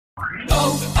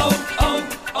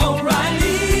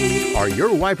O'Reilly. Are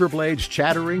your wiper blades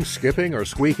chattering, skipping, or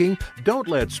squeaking? Don't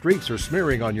let streaks or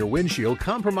smearing on your windshield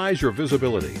compromise your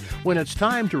visibility. When it's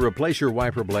time to replace your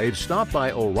wiper blades, stop by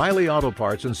O'Reilly Auto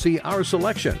Parts and see our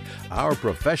selection. Our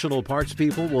professional parts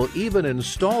people will even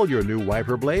install your new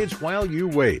wiper blades while you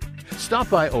wait. Stop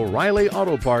by O'Reilly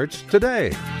Auto Parts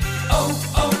today.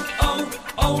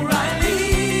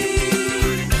 O'Reilly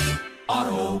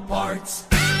Auto Parts.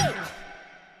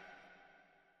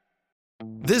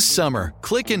 This summer,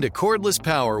 click into cordless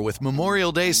power with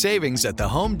Memorial Day savings at the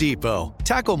Home Depot.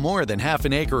 Tackle more than half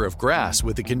an acre of grass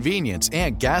with the convenience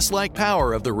and gas-like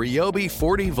power of the Ryobi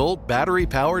 40-volt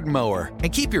battery-powered mower.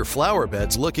 And keep your flower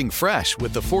beds looking fresh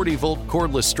with the 40-volt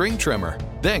cordless string trimmer.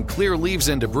 Then clear leaves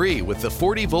and debris with the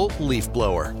 40-volt leaf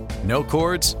blower. No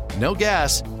cords, no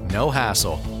gas, no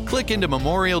hassle. Click into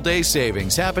Memorial Day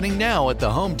savings happening now at the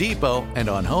Home Depot and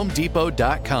on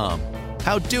HomeDepot.com.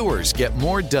 How doers get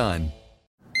more done.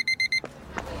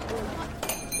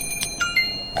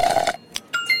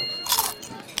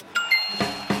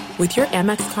 With your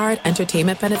Amex card,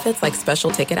 entertainment benefits like special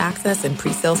ticket access and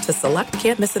pre-sales to select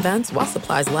can't-miss events while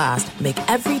supplies last make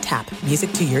every tap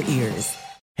music to your ears.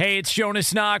 Hey, it's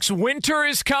Jonas Knox. Winter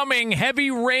is coming.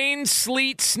 Heavy rain,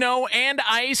 sleet, snow, and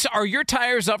ice. Are your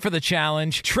tires up for the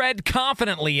challenge? Tread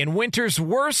confidently in winter's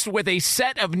worst with a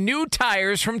set of new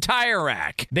tires from Tire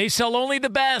Rack. They sell only the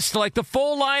best, like the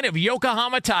full line of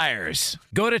Yokohama tires.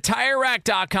 Go to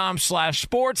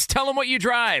TireRack.com/sports. Tell them what you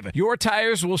drive. Your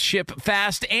tires will ship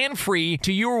fast and free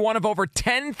to you or one of over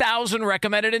 10,000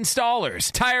 recommended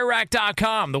installers.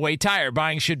 TireRack.com, the way tire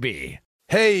buying should be.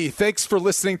 Hey, thanks for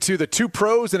listening to the Two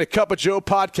Pros and a Cup of Joe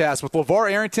podcast with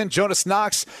LeVar Arrington, Jonas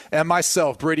Knox, and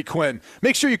myself, Brady Quinn.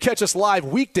 Make sure you catch us live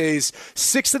weekdays,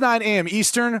 6 to 9 a.m.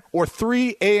 Eastern or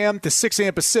 3 a.m. to 6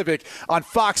 a.m. Pacific on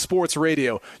Fox Sports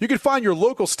Radio. You can find your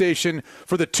local station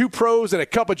for the Two Pros and a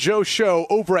Cup of Joe show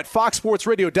over at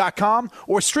foxsportsradio.com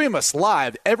or stream us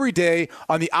live every day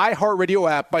on the iHeartRadio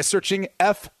app by searching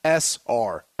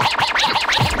FSR.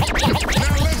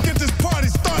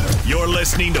 You're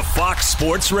listening to Fox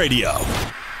Sports Radio.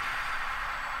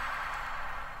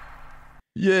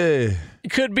 Yeah. It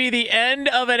could be the end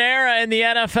of an era in the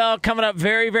NFL coming up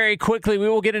very, very quickly. We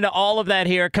will get into all of that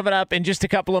here coming up in just a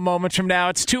couple of moments from now.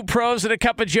 It's Two Pros and a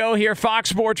Cup of Joe here,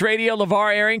 Fox Sports Radio.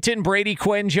 LeVar Arrington, Brady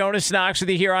Quinn, Jonas Knox with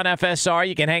you here on FSR.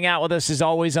 You can hang out with us as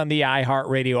always on the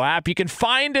iHeartRadio app. You can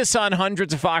find us on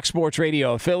hundreds of Fox Sports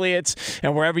Radio affiliates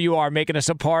and wherever you are, making us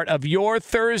a part of your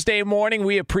Thursday morning.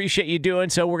 We appreciate you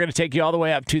doing so. We're going to take you all the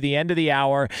way up to the end of the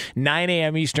hour, 9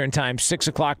 a.m. Eastern time, 6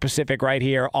 o'clock Pacific right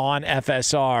here on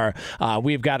FSR.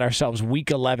 We've got ourselves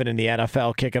Week 11 in the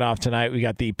NFL kicking off tonight. We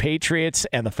got the Patriots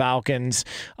and the Falcons.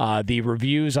 The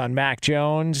reviews on Mac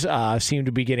Jones seem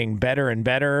to be getting better and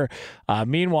better.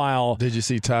 Meanwhile, did you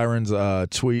see Tyron's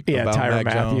tweet about Tyrann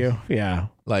Mac Mathieu? Jones? Yeah.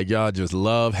 Like, y'all just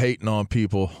love hating on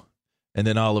people, and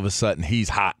then all of a sudden he's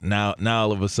hot. Now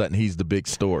all of a sudden he's the big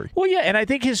story. Well, yeah, and I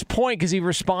think his point, because he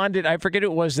responded, I forget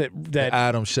it was that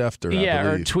Adam Schefter, I believe,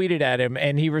 or tweeted at him,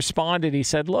 and he responded. He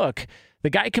said, "Look, the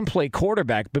guy can play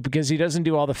quarterback, but because he doesn't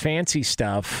do all the fancy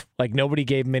stuff, like nobody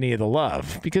gave him any of the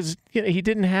love because he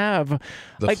didn't have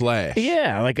the flash."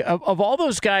 Yeah, like of all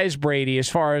those guys, Brady, as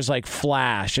far as like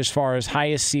flash, as far as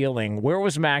highest ceiling, where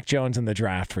was Mac Jones in the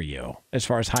draft for you as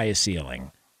far as highest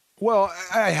ceiling? Well,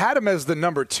 I had him as the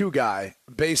number 2 guy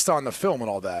based on the film and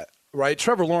all that, right?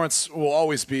 Trevor Lawrence will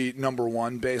always be number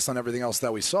 1 based on everything else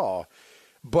that we saw.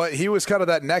 But he was kind of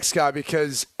that next guy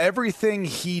because everything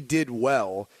he did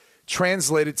well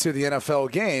translated to the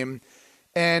NFL game.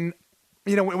 And,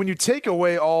 you know, when you take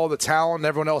away all the talent and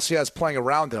everyone else he has playing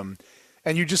around him,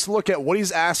 and you just look at what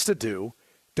he's asked to do,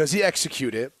 does he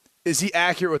execute it? Is he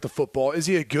accurate with the football? Is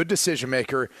he a good decision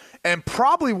maker? And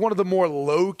probably one of the more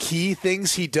low-key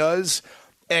things he does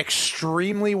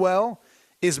extremely well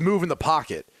is move in the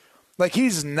pocket. Like,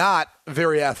 he's not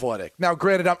very athletic. Now,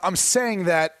 granted, I'm saying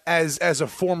that as a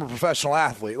former professional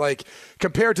athlete. Like,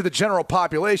 compared to the general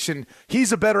population,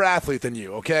 he's a better athlete than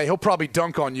you, okay? He'll probably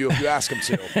dunk on you if you ask him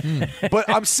to. But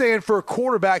I'm saying for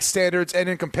quarterback standards and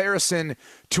in comparison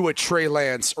to a Trey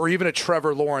Lance or even a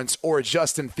Trevor Lawrence or a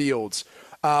Justin Fields,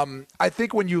 I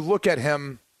think when you look at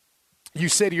him, you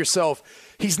say to yourself,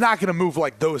 he's not going to move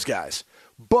like those guys.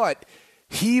 But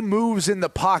he moves in the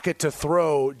pocket to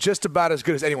throw just about as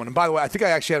good as anyone. And by the way, I think I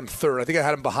actually had him third. I think I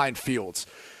had him behind Fields.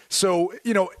 So,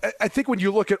 you know, I think when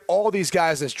you look at all these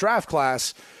guys in this draft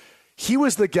class, he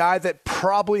was the guy that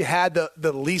probably had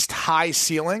the least high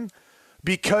ceiling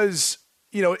because,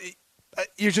 you know,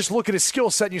 you just look at his skill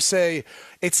set and you say,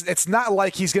 it's not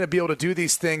like he's going to be able to do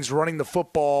these things running the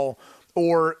football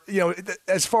or,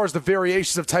 as far as the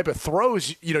variations of type of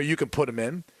throws, you can put him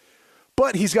in.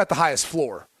 But he's got the highest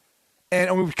floor.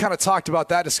 And we've kind of talked about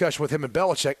that discussion with him and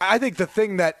Belichick. I think the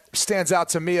thing that stands out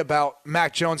to me about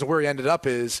Mac Jones and where he ended up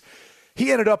is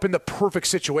he ended up in the perfect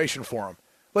situation for him.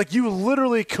 Like, you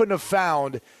literally couldn't have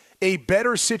found a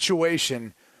better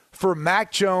situation for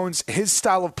Mac Jones, his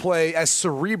style of play, as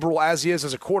cerebral as he is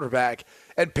as a quarterback,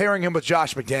 and pairing him with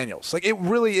Josh McDaniels. Like, it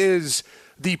really is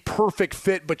the perfect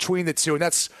fit between the two, and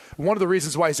that's one of the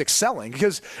reasons why he's excelling.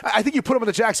 Because I think you put him in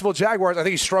the Jacksonville Jaguars, I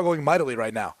think he's struggling mightily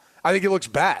right now. I think he looks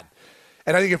bad.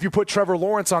 And I think if you put Trevor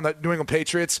Lawrence on the New England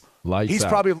Patriots, he's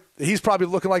probably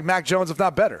looking like Mac Jones, if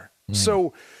not better.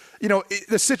 So,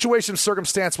 the situation,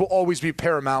 circumstance will always be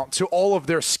paramount to all of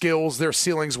their skills, their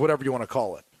ceilings, whatever you want to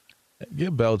call it.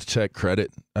 Give Belichick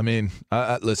credit. I mean,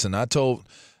 listen, I don't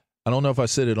know if I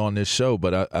said it on this show,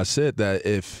 but I said that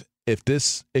if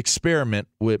this experiment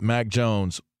with Mac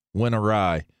Jones went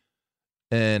awry,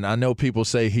 and I know people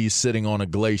say he's sitting on a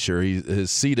glacier, his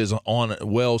seat is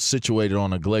well situated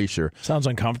on a glacier. Sounds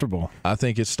uncomfortable. I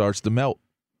think it starts to melt.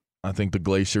 I think the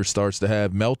glacier starts to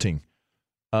have melting.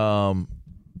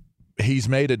 He's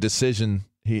made a decision.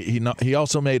 He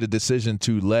also made a decision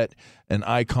to let an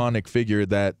iconic figure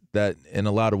that in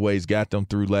a lot of ways got them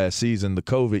through last season, the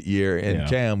COVID year, and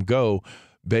Cam go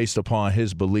based upon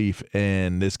his belief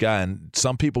in this guy. And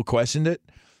some people questioned it.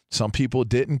 Some people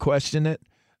didn't question it.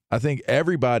 I think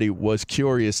everybody was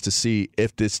curious to see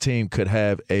if this team could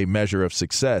have a measure of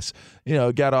success.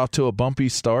 It got off to a bumpy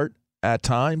start at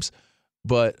times,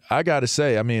 but I got to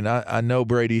say, I mean, I know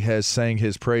Brady has sang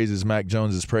his praises, Mac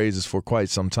Jones's praises, for quite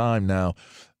some time now.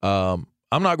 I'm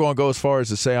not going to go as far as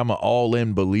to say I'm an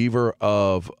all-in believer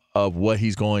of what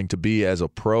he's going to be as a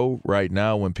pro right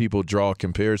now when people draw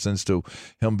comparisons to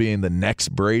him being the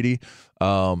next Brady.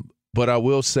 But I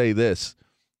will say this.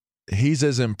 He's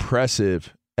as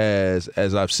impressive as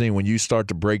I've seen when you start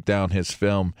to break down his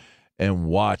film and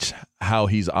watch how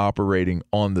he's operating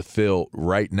on the field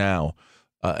right now.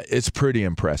 It's pretty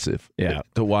impressive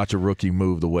to watch a rookie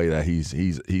move the way that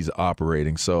he's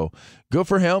operating. So good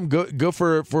for him. Good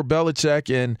for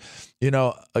Belichick. And,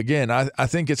 again, I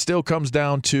think it still comes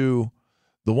down to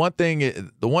the one thing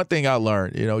I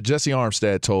learned. Jesse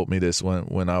Armstead told me this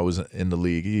when I was in the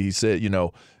league. He said,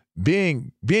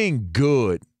 being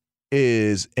good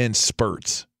is in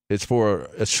spurts. It's for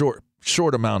a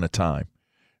short amount of time.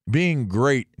 Being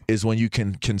great is when you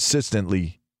can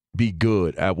consistently be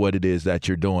good at what it is that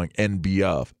you're doing and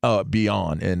beyond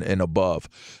and above.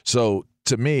 So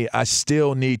to me, I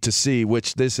still need to see,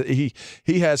 which he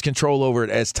has control over it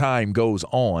as time goes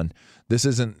on. This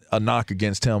isn't a knock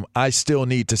against him. I still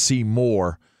need to see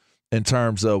more in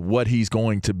terms of what he's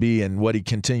going to be and what he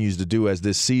continues to do as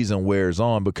this season wears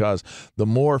on, because the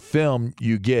more film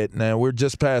you get, now we're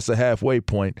just past the halfway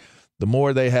point, the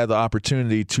more they have the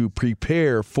opportunity to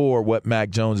prepare for what Mac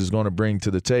Jones is going to bring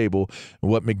to the table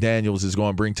and what McDaniels is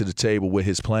going to bring to the table with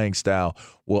his playing style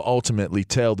will ultimately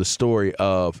tell the story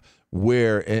of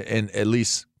where, and at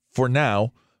least for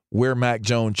now, where Mac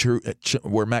Jones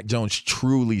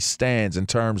truly stands in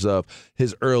terms of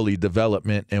his early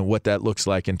development and what that looks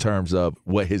like in terms of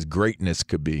what his greatness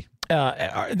could be.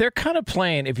 They're kind of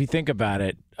playing, if you think about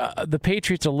it, the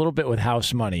Patriots a little bit with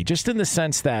house money, just in the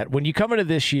sense that when you come into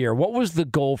this year, what was the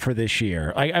goal for this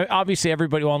year? Obviously,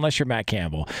 everybody, well, unless you're Matt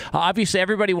Campbell, obviously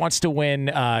everybody wants to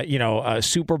win,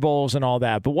 Super Bowls and all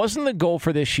that. But wasn't the goal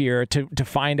for this year to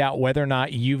find out whether or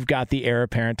not you've got the heir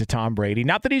apparent to Tom Brady?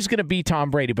 Not that he's going to be Tom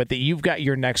Brady, but that you've got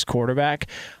your next quarterback.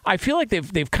 I feel like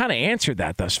they've kind of answered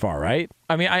that thus far, right?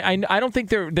 I mean, I don't think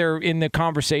they're in the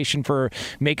conversation for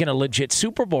making a legit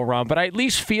Super Bowl run, but I at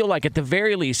least feel like at the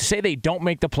very least, say they don't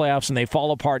make the playoffs and they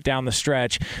fall apart down the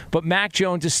stretch, but Mac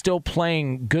Jones is still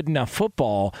playing good enough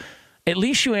football. At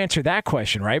least you answer that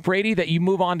question, right, Brady? That you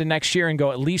move on to next year and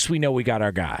go, at least we know we got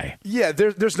our guy. Yeah,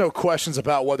 there's no questions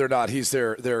about whether or not he's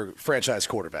their franchise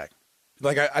quarterback.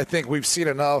 Like, I think we've seen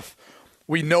enough.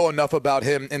 We know enough about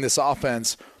him in this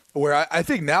offense where I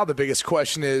think now the biggest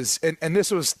question is, and this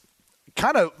was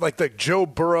kind of like the Joe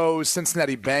Burrow,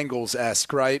 Cincinnati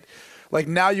Bengals-esque, right? Like,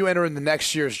 now you enter in the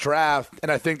next year's draft, and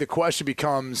I think the question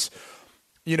becomes,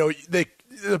 the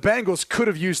Bengals could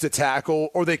have used a tackle,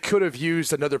 or they could have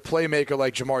used another playmaker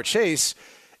like Jamar Chase,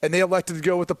 and they elected to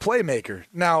go with the playmaker.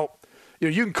 Now,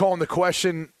 you can call in the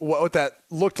question what that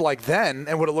looked like then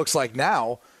and what it looks like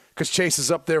now, because Chase is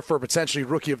up there for potentially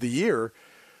Rookie of the Year,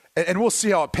 and we'll see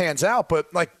how it pans out.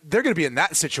 But, like, they're going to be in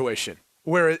that situation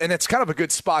where, and it's kind of a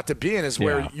good spot to be in, is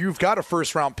where you've got a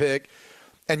first-round pick,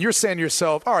 and you're saying to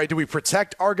yourself, all right, do we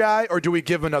protect our guy or do we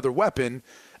give him another weapon?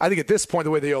 I think at this point,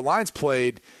 the way the O-line's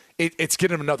played, it's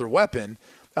getting him another weapon.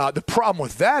 The problem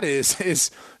with that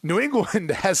is New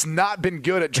England has not been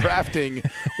good at drafting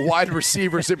wide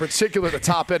receivers, in particular the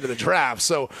top end of the draft.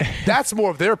 So that's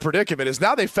more of their predicament is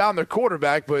now they found their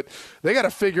quarterback, but they got to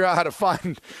figure out how to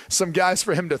find some guys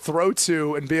for him to throw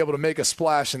to and be able to make a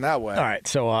splash in that way. All right,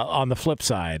 so on the flip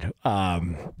side,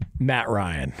 Matt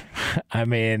Ryan. I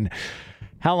mean,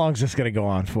 how long is this going to go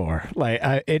on for? Like,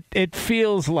 it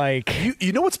feels like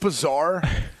you know what's bizarre?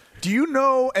 Do you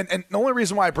know, and the only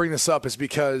reason why I bring this up is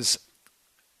because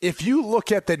if you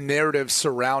look at the narrative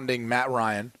surrounding Matt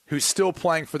Ryan, who's still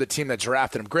playing for the team that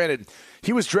drafted him, granted,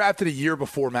 he was drafted a year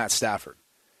before Matt Stafford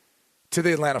to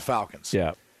the Atlanta Falcons.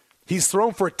 Yeah. He's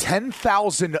thrown for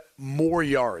 10,000 more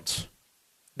yards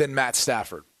than Matt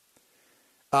Stafford.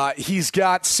 He's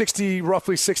got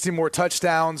roughly 60 more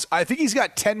touchdowns. I think he's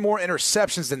got 10 more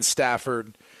interceptions than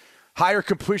Stafford, higher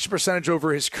completion percentage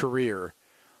over his career.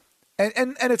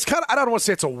 And it's kind of, I don't want to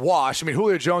say it's a wash. I mean,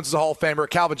 Julio Jones is a Hall of Famer.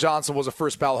 Calvin Johnson was a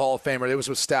first-ballot Hall of Famer. It was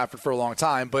with Stafford for a long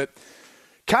time, but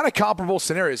kind of comparable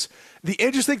scenarios. The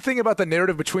interesting thing about the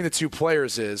narrative between the two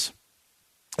players is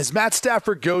Matt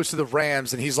Stafford goes to the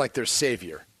Rams and he's like their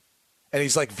savior, and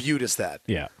he's like viewed as that.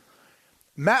 Yeah.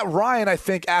 Matt Ryan, I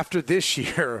think after this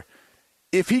year,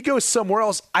 if he goes somewhere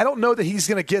else, I don't know that he's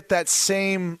going to get that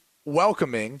same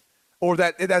welcoming or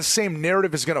that same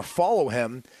narrative is going to follow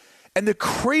him. And the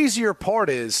crazier part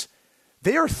is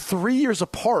they are 3 years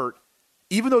apart,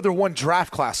 even though they're one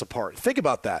draft class apart. Think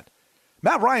about that.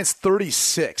 Matt Ryan's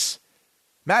 36.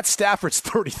 Matt Stafford's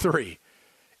 33.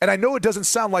 And I know it doesn't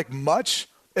sound like much.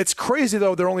 It's crazy,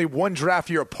 though, they're only one draft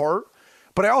year apart.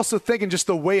 But I also think in just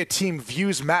the way a team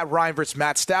views Matt Ryan versus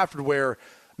Matt Stafford, where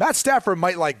Matt Stafford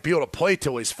might be able to play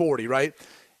till he's 40, right?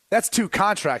 That's 2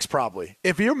 contracts probably.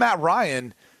 If you're Matt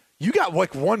Ryan, you got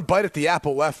one bite at the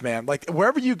apple left, man. Like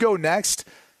wherever you go next,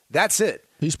 that's it.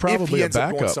 He's probably a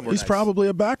backup. He's probably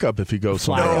a backup if he goes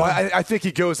somewhere. No, I think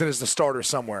he goes in as the starter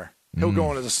somewhere. He'll go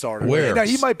in as a starter. Where? Now,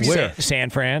 he might be San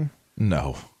Fran.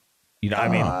 No. You know, I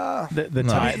mean,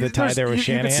 the tie there with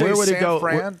Shanahan. Where would he go?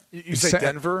 Fran? You say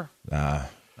Denver? I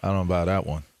don't know about that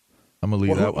one. I'm gonna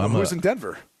leave that one. Who's in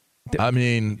Denver? I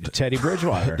mean, Teddy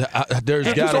Bridgewater.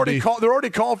 There's got to be. They're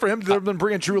already calling for him. They've been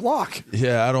bringing Drew Lock.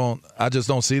 Yeah, I just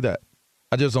don't see that.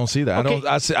 I just don't see that. Okay.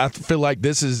 I feel like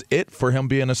this is it for him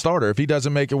being a starter. If he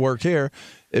doesn't make it work here,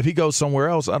 if he goes somewhere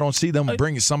else, I don't see them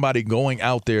bringing somebody going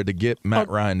out there to get Matt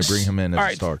Ryan to bring him in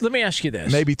as a starter. Let me ask you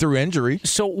this: maybe through injury.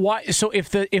 So why? So if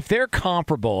they're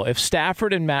comparable, if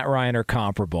Stafford and Matt Ryan are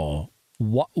comparable,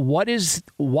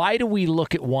 why do we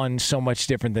look at one so much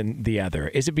different than the other?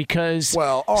 Is it because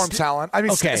arm talent? I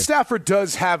mean, Stafford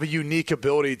does have a unique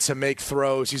ability to make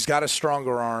throws. He's got a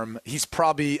stronger arm. He's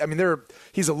probably,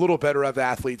 he's a little better of an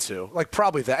athlete too. Like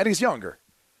probably that, and he's younger.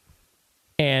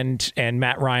 And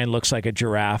Matt Ryan looks like a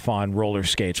giraffe on roller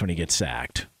skates when he gets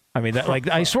sacked. I mean,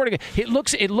 I swear to God,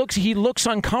 he looks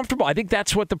uncomfortable. I think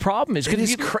that's what the problem is.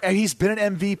 He's been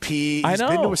an MVP. He's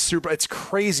been to a Super. It's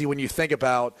crazy when you think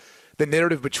about the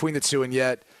narrative between the two, and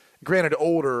yet, granted,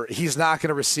 older, he's not going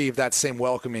to receive that same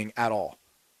welcoming at all.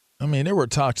 I mean, there were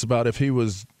talks about if he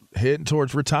was heading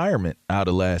towards retirement out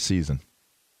of last season.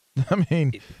 I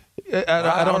mean,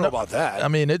 I don't know about that. I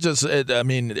mean,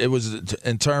 it was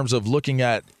in terms of looking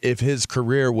at if his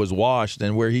career was washed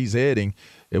and where he's heading.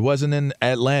 It wasn't in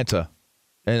Atlanta.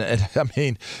 And I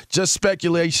mean, just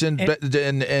speculation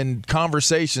and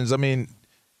conversations. I mean,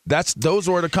 those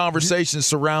were the conversations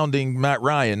surrounding Matt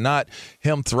Ryan, not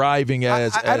him thriving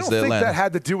as I don't think Atlanta. that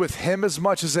had to do with him as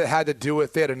much as it had to do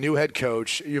with they had a new head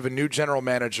coach, you have a new general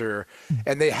manager,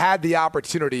 and they had the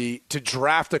opportunity to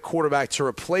draft a quarterback to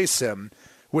replace him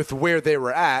with where they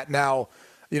were at. Now,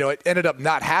 it ended up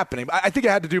not happening. I think it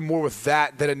had to do more with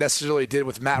that than it necessarily did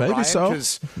with Matt Ryan.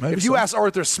 Because if you ask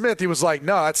Arthur Smith, he was like,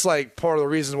 no, that's like part of the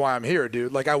reason why I'm here,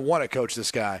 dude. Like, I want to coach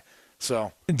this guy.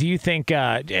 So, do you think?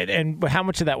 And how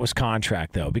much of that was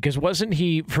contract though? Because wasn't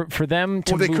he for them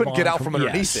to? Well, they couldn't get out from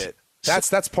underneath it.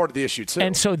 That's part of the issue too.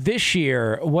 And so this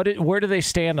year, where do they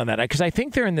stand on that? Because I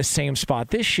think they're in the same spot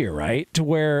this year, right? To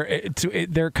where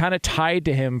they're kind of tied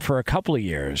to him for a couple of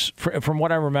years. From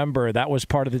what I remember, that was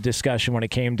part of the discussion when it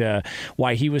came to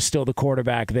why he was still the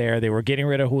quarterback there. They were getting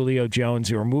rid of Julio Jones.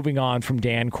 They were moving on from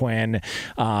Dan Quinn.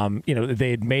 They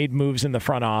had made moves in the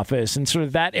front office, and sort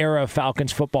of that era of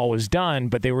Falcons football was done.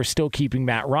 But they were still keeping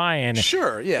Matt Ryan.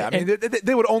 Sure, yeah. I mean,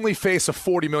 they would only face a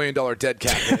 $40 million dead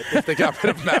cap hit if they got rid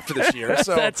of him after this year.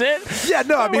 So that's it. Yeah,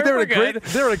 no, I mean they're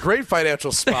in a great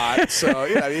financial spot. So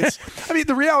yeah,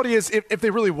 the reality is if they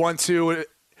really want to,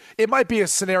 it might be a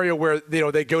scenario where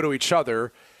they go to each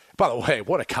other. By the way,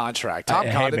 what a contract. Tom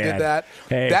Hey, Condon man. did that.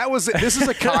 Hey. This is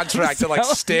a contract that like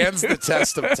stands the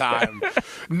test of time.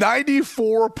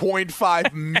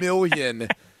 $94.5 million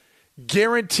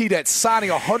guaranteed at signing,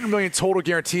 $100 million total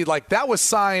guaranteed. Like that was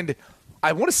signed,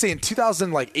 I want to say in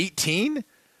 2018.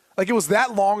 Like it was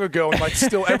that long ago, and like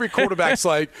still every quarterback's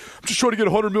like, I'm just trying to get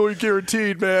 $100 million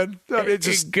guaranteed, man. I mean, it's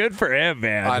just good for him,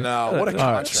 man. I know. What a contract.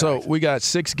 All right, so we got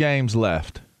 6 games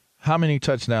left. How many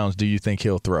touchdowns do you think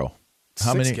he'll throw?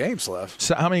 How 6 many games left.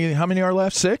 So how many are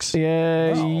left? 6?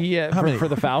 Yeah, Wow. yeah. How many? For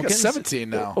the We got Falcons, 17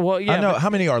 now. Well, yeah. I know. but How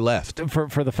many are left?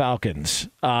 for the Falcons?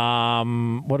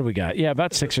 What do we got? Yeah,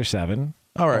 about 6 or 7.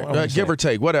 All right, I wanna give say. or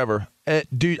take, whatever.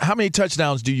 How many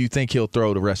touchdowns do you think he'll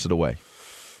throw the rest of the way?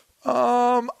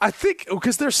 I think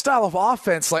because their style of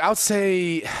offense, like I would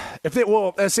say,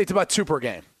 let's say it's about 2 per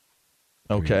game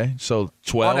Okay, so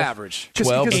 12 on average.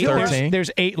 12 because to he'll have- 13.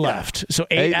 There's 8 left. So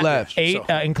 8 left. 8,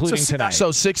 including So- tonight.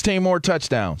 So 16 more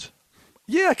touchdowns.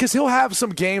 Yeah, because he'll have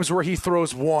some games where he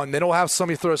throws 1, then he'll have some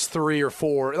he throws 3 or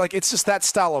 4. Like it's just that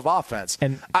style of offense.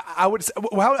 And- I would.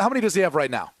 How many does he have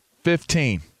right now?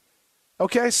 15.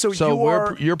 Okay, so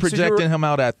you're projecting him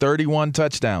out at 31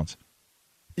 touchdowns.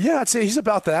 Yeah, I'd say he's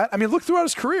about that. I mean, look throughout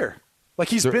his career. Like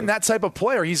he's been that type of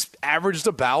player. He's averaged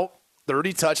about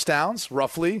 30 touchdowns,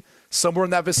 roughly, somewhere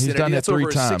in that vicinity. He's done it That's 3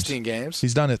 over times. 16 games.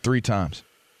 He's done it 3 times.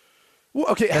 Well,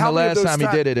 okay, And how the many last of those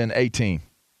time he did it in 18.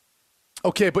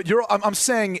 Okay, but I'm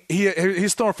saying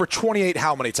he's thrown for 28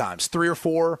 how many times? 3 or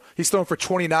 4? He's thrown for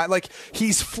 29. Like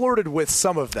he's flirted with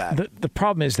some of that. the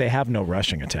problem is they have no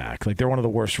rushing attack. Like they're one of the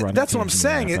worst running That's what I'm teams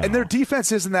in the saying. NFL. And their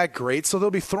defense isn't that great, so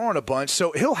they'll be throwing a bunch.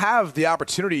 So he'll have the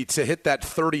opportunity to hit that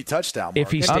 30 touchdown mark.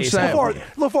 If he And stays saying- healthy.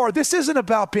 LeVar, this isn't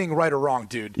about being right or wrong,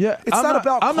 dude. Yeah, it's not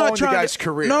about I'm calling not trying the guy's to,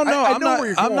 career. No, I I'm know not. where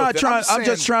you're I'm going not with it. trying. I'm saying-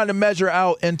 just trying to measure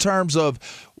out in terms of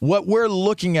what we're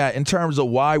looking at in terms of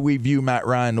why we view Matt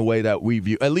Ryan the way that we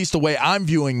view, at least the way I'm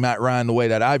viewing Matt Ryan, the way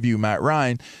that I view Matt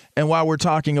Ryan, and why we're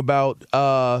talking about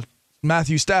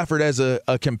Matthew Stafford as a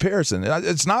comparison.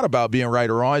 It's not about being right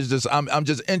or wrong. It's just I'm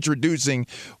just introducing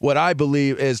what I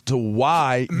believe as to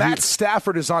why Matt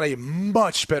Stafford is on a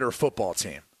much better football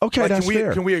team. Okay, that's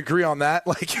fair. Can we agree on that?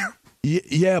 Like,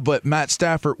 Yeah, but Matt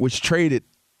Stafford was traded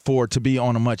to be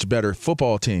on a much better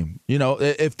football team. You know,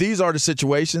 if these are the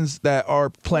situations that are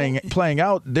playing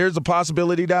out, there's a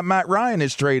possibility that Matt Ryan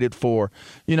is traded for.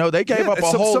 You know, they gave up a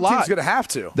whole some lot. teams going to have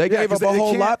to. They Yeah, gave 'cause up a they whole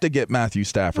can't- lot to get Matthew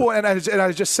Stafford. Well, and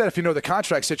I just said, if you know the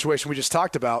contract situation we just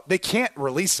talked about, they can't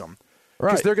release him.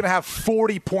 Because Right. they're going to have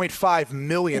 $40.5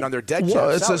 million on their dead cap.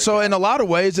 Well, in a lot of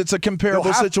ways, it's a comparable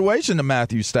They'll have- situation to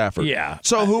Matthew Stafford. Yeah.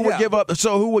 So who would yeah. give up?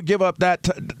 So who would give up that?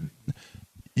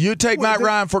 You take Well, Matt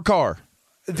Ryan for Carr.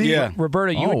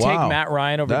 Roberta, you would take Matt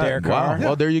Ryan over Derek Carr. Wow.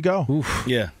 Well, there you go.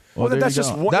 Yeah. Well, there that's you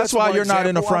just go. one- That's that's why one you're not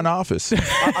in the example. front office.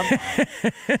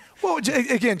 Well,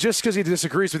 again, just because he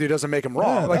disagrees with you doesn't make him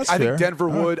wrong. Yeah, like that's I fair. think Denver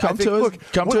would. Come I think, to his,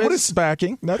 look, come what, to what his is,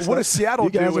 backing. what does Seattle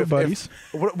you guys do are if buddies?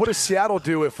 what does Seattle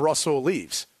do if Russell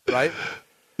leaves? Right?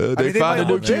 They they find a might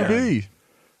new look there. QB.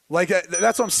 Like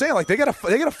that's what I'm saying. Like they gotta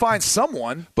find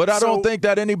someone. But I So- don't think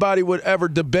that anybody would ever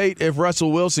debate if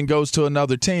Russell Wilson goes to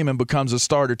another team and becomes a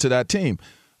starter to that team.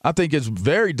 I think it's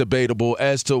very debatable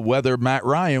as to whether Matt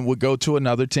Ryan would go to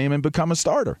another team and become a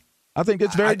starter. I think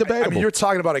it's very debatable. I mean, you're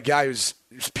talking about a guy who's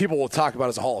people will talk about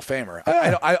as a Hall of Famer.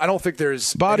 Yeah. I don't think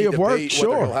there's Body any of work, debate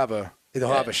whether sure.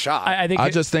 He'll have a shot. I think I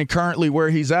just think currently where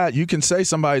he's at, you can say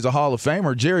somebody's a Hall of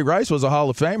Famer. Jerry Rice was a Hall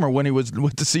of Famer when he was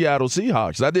with the Seattle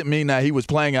Seahawks. That didn't mean that he was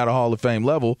playing at a Hall of Fame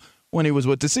level when he was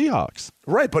with the Seahawks.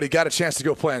 Right, but he got a chance to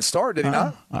go play and start, did he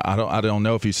not? I don't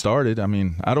know if he started. I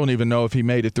mean, I don't even know if he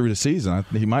made it through the season.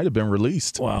 He might have been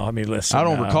released. Well, I mean, listen. I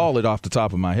don't recall it off the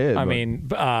top of my head. I but- mean,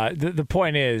 the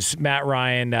point is, Matt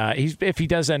Ryan, if he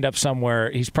does end up somewhere,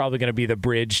 he's probably going to be the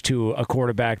bridge to a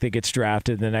quarterback that gets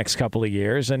drafted in the next couple of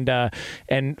years. And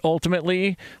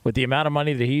ultimately, with the amount of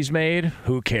money that he's made,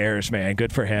 who cares, man?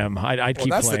 Good for him. I'd keep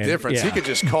That's playing. the difference. Yeah. He could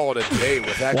just call it a day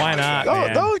with that. Why contract.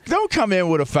 not, man? Don't come in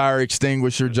with a fire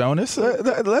extinguisher, Jonas.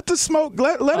 Let the smoke.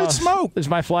 Let it smoke. Is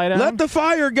my flight on? Let the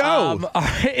fire go.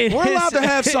 We're allowed to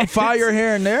have some fire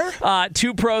here and there.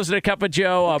 Two pros and a cup of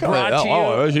Joe brought to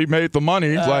you. He made the money.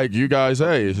 It's like, you guys,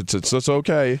 hey, it's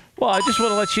okay. Well, I just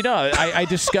want to let you know, I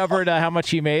discovered how much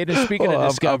he made. And speaking Well, of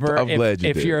Discover, I'm glad you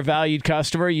if did. you're a valued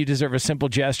customer, you deserve a simple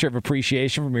gesture of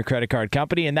appreciation from your credit card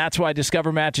company. And that's why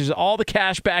Discover matches all the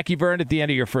cash back you've earned at the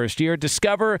end of your first year.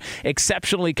 Discover,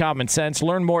 exceptionally common sense.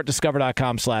 Learn more at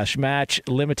discover.com/match.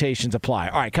 Limitations apply.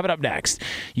 All right, coming up next,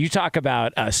 you talk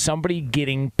about somebody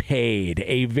getting paid.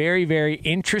 A very, very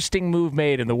interesting move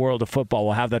made in the world of football.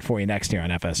 We'll have that for you next here on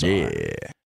FSR. Yeah.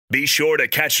 Be sure to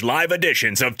catch live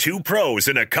editions of Two Pros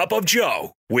and a Cup of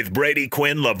Joe with Brady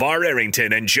Quinn, LeVar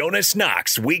Arrington, and Jonas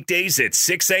Knox weekdays at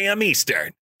 6 a.m.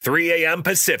 Eastern, 3 a.m.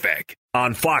 Pacific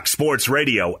on Fox Sports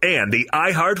Radio and the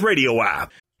iHeartRadio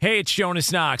app. Hey, it's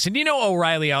Jonas Knox, and you know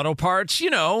O'Reilly Auto Parts,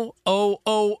 you know,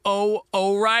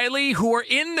 O'Reilly, who are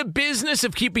in the business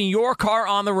of keeping your car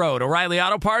on the road. O'Reilly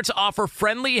Auto Parts offer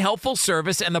friendly, helpful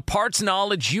service and the parts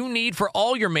knowledge you need for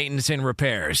all your maintenance and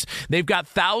repairs. They've got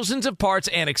thousands of parts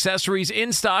and accessories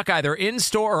in stock, either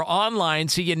in-store or online,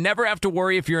 so you never have to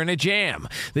worry if you're in a jam.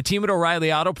 The team at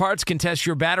O'Reilly Auto Parts can test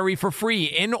your battery for free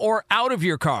in or out of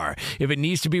your car. If it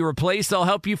needs to be replaced, they'll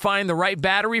help you find the right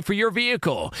battery for your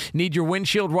vehicle. Need your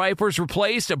windshield wipers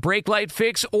replaced, a brake light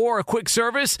fix, or a quick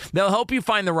service? They'll help you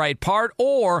find the right part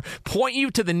or point you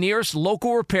to the nearest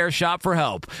local repair shop for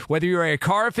help. Whether you're a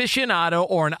car aficionado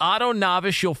or an auto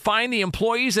novice, you'll find the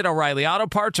employees at O'Reilly Auto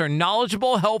Parts are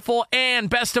knowledgeable, helpful, and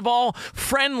best of all,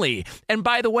 friendly. And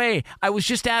by the way, I was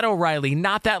just at O'Reilly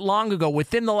not that long ago,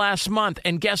 within the last month,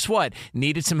 and guess what?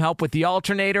 Needed some help with the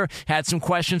alternator, had some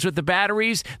questions with the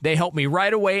batteries. They helped me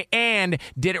right away and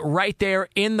did it right there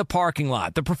in the parking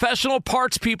lot. The professional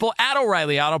parts people at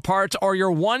O'Reilly Auto Parts are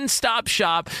your one-stop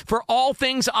shop for all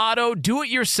things auto,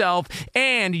 do-it-yourself,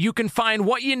 and you can find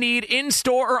what you need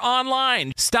in-store or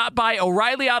online. Stop by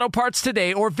O'Reilly Auto Parts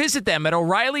today or visit them at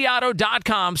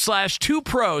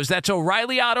O'ReillyAuto.com/2pros. That's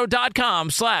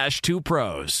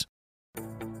O'ReillyAuto.com/2pros.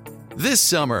 This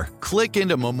summer, click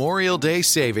into Memorial Day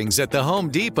savings at the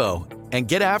Home Depot and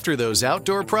get after those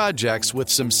outdoor projects with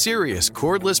some serious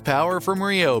cordless power from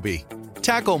Ryobi.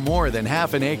 Tackle more than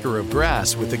half an acre of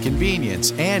grass with the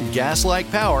convenience and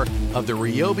gas-like power of the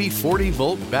Ryobi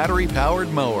 40-volt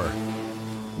battery-powered mower.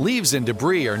 Leaves and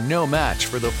debris are no match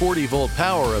for the 40-volt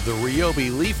power of the Ryobi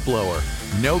leaf blower.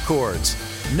 No cords,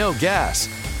 no gas,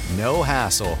 no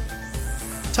hassle.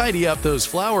 Tidy up those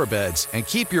flower beds and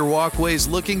keep your walkways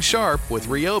looking sharp with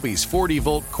Ryobi's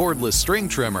 40-volt cordless string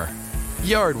trimmer.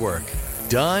 Yard work,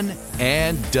 done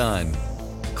and done.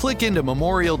 Click into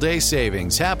Memorial Day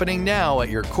savings happening now at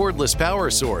your cordless power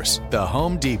source, the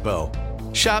Home Depot.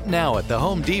 Shop now at the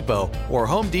Home Depot or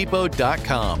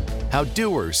HomeDepot.com. How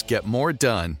doers get more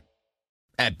done.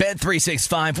 At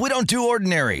Bet365, we don't do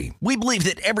ordinary. We believe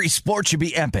that every sport should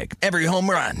be epic. Every home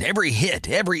run, every hit,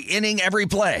 every inning, every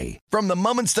play. From the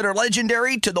moments that are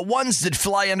legendary to the ones that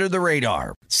fly under the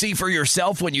radar. See for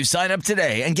yourself when you sign up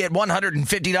today and get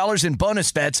 $150 in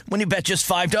bonus bets when you bet just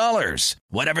 $5.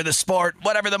 Whatever the sport,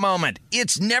 whatever the moment,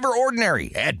 it's never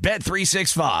ordinary at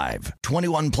Bet365.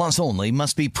 21 plus only.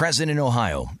 Must be present in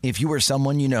Ohio. If you or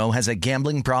someone you know has a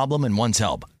gambling problem and wants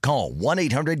help, call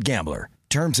 1-800-GAMBLER.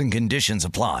 Terms and conditions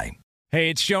apply. Hey,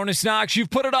 it's Jonas Knox. You've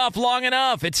put it off long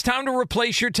enough. It's time to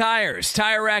replace your tires.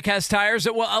 Tire Rack has tires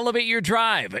that will elevate your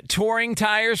drive. Touring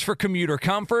tires for commuter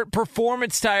comfort,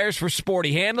 performance tires for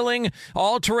sporty handling,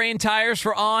 all-terrain tires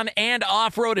for on- and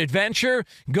off-road adventure.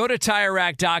 Go to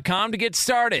TireRack.com to get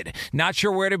started. Not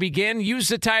sure where to begin? Use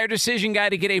the Tire Decision Guide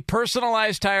to get a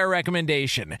personalized tire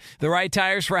recommendation. The right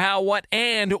tires for how, what,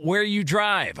 and where you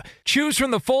drive. Choose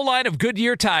from the full line of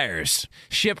Goodyear tires.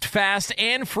 Shipped fast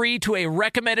and free to a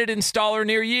recommended installer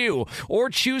near you, or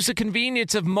choose the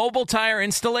convenience of mobile tire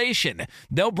installation.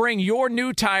 They'll bring your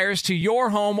new tires to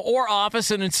your home or office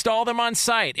and install them on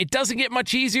site. It doesn't get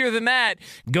much easier than that.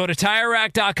 Go to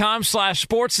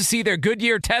TireRack.com/sports to see their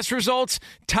Goodyear test results,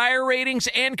 tire ratings,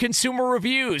 and consumer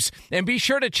reviews. And be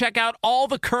sure to check out all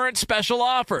the current special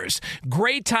offers.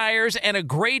 Great tires and a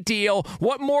great deal.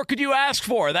 What more could you ask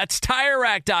for? That's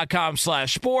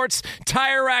TireRack.com/sports.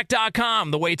 TireRack.com,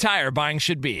 the way tire buying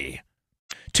should be.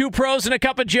 Two Pros and a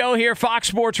Cup of Joe here, Fox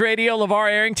Sports Radio.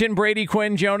 LeVar Arrington, Brady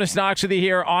Quinn, Jonas Knox with you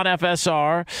here on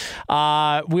FSR.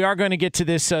 We are going to get to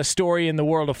this story in the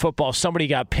world of football. Somebody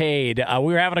got paid.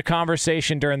 We were having a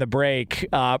conversation during the break.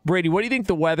 Brady, what do you think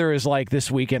the weather is like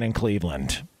this weekend in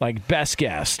Cleveland? Like, best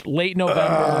guess. Late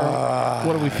November.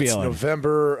 What are we feeling? It's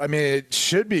November. I mean, it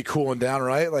should be cooling down,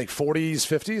 right? Like 40s,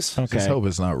 50s? Okay. Just hope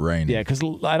it's not raining. Yeah, because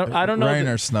I don't know. Rain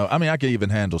or snow. I mean, I can even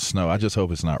handle snow. I just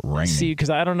hope it's not raining. See, because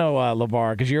I don't know,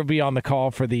 LeVar, because you'll be on the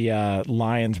call for the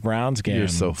Lions-Browns game. You're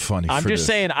so funny. I'm just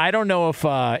saying, I don't know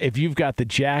if you've got the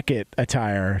jacket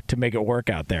attire to make it work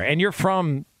out there. And you're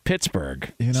from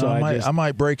Pittsburgh. You know, so I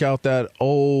might break out that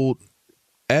old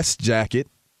S jacket.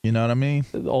 You know what I mean?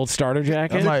 The old starter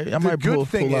jacket? I might pull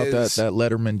out that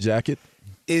Letterman jacket.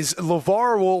 Is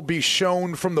LeVar will be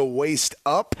shown from the waist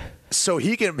up, so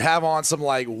he can have on some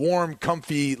like warm,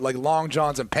 comfy, like long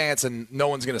johns and pants, and no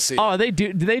one's gonna see. Oh, they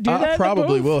do. Do they do that? I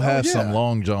probably will have some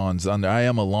long johns under. I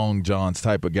am a long johns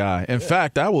type of guy. In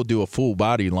fact, I will do a full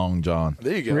body long john.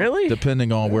 There you go. Really?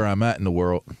 Depending on where I'm at in the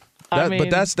world.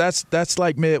 But that's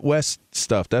like Midwest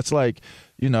stuff. That's like,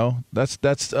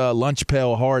 that's lunch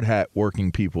pail hard hat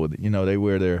working people. They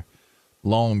wear their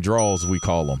long draws, we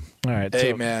call them. All right.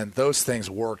 Hey, man, those things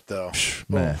work, though.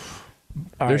 Man.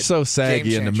 They're so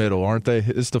saggy in the middle, aren't they?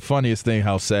 It's the funniest thing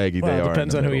how saggy they are. It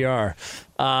depends on who you are.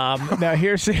 Now,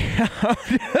 here's I'm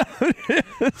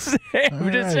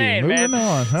just saying, man.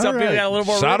 Some people got a little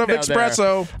more shot of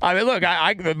espresso. There. I mean, look,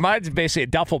 mine's basically a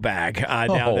duffel bag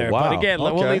down there. Wow. But again,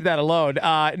 we'll leave that alone.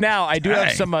 Now, I do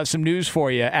have some news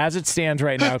for you. As it stands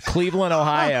right now, Cleveland,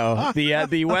 Ohio,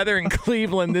 the weather in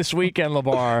Cleveland this weekend,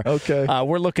 LeVar. Okay.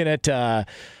 We're looking at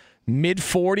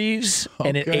mid-40s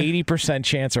and an 80%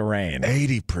 chance of rain.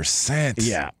 80%?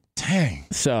 Yeah. Dang.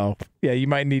 So, yeah, you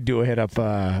might need to hit up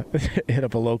a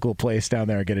local place down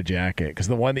there and get a jacket, because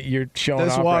the one that you're showing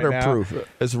off waterproof.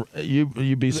 Right now,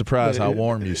 you'd be surprised how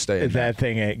warm you stay. That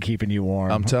thing ain't keeping you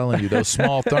warm. I'm telling you, those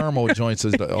small thermal joints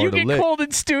are the You get cold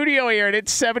in studio here, and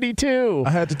it's 72. I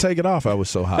had to take it off. I was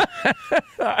so hot.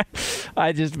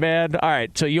 Man. All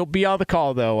right, so you'll be on the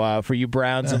call, though, for you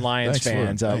Browns and Lions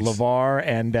fans. LeVar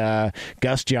and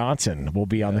Gus Johnson will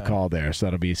be on the call there, so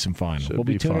that'll be some fun. We'll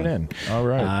be tuning in. All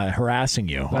right. Harassing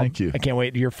you. Thank you. I can't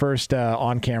wait. Your first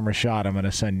on-camera shot. I'm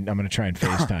gonna try and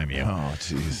FaceTime you. Oh,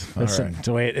 jeez. Listen,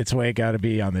 it's the way it got to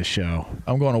be on this show.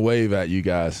 I'm going to wave at you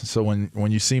guys. So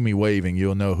when you see me waving,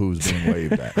 you'll know who's being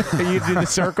waved at. You do the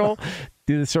circle.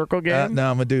 Do the circle game?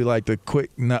 No, I'm going to do like the quick.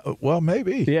 Well,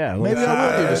 maybe. Yeah. Maybe I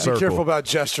will do the circle. Be careful about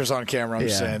gestures on camera, I'm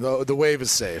saying. The wave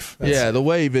is safe. The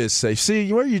wave is safe.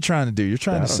 See, what are you trying to do? You're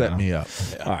trying to set me up.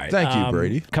 Yeah. All right. Thank you,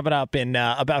 Brady. Coming up in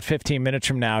about 15 minutes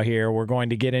from now here, we're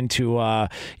going to get into,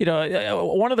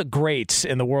 one of the greats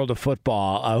in the world of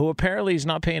football who apparently is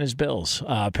not paying his bills.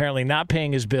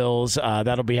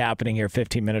 That'll be happening here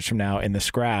 15 minutes from now in the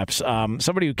Scraps.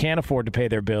 Somebody who can't afford to pay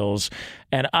their bills.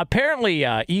 And apparently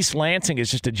East Lansing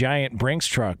is just a giant Brinks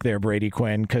truck there, Brady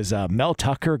Quinn, because Mel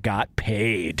Tucker got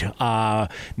paid.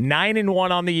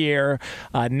 9-1 on the year,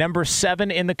 number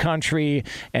 7 in the country,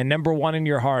 and number 1 in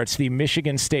your hearts. The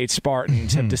Michigan State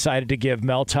Spartans have decided to give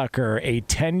Mel Tucker a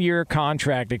 10-year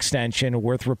contract extension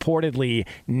worth reportedly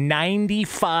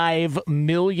 $95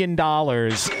 million.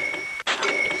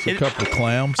 A couple of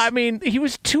clams. I mean, he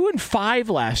was 2-5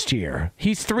 last year.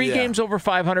 He's 3 games over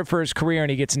 500 for his career, and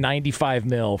he gets $95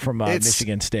 million from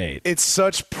Michigan State. It's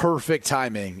such perfect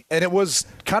timing, and it was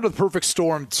kind of the perfect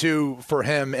storm too for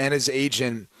him and his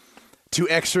agent to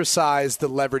exercise the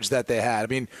leverage that they had. I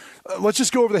mean, let's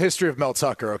just go over the history of Mel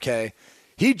Tucker. Okay,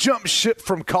 he jumped ship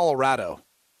from Colorado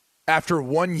after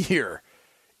 1 year,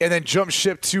 and then jumped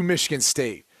ship to Michigan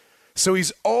State. So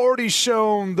he's already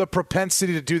shown the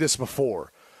propensity to do this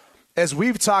before. As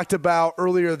we've talked about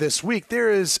earlier this week,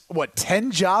 there is,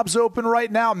 10 jobs open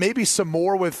right now? Maybe some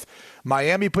more with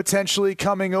Miami potentially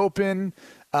coming open.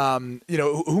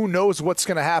 Who knows what's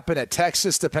going to happen at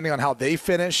Texas depending on how they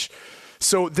finish.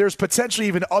 So there's potentially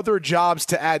even other jobs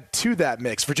to add to that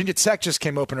mix. Virginia Tech just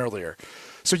came open earlier.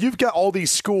 So you've got all these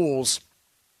schools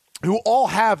who all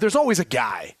have – there's always a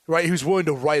guy, right, who's willing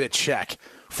to write a check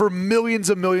for millions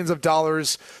and millions of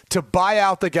dollars to buy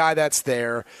out the guy that's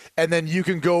there, and then you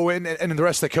can go in and the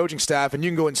rest of the coaching staff, and you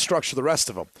can go and structure the rest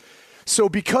of them. So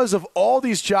because of all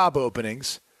these job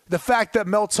openings, the fact that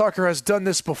Mel Tucker has done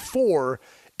this before,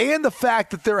 and the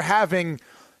fact that they're having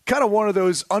kind of one of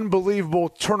those unbelievable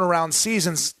turnaround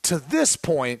seasons to this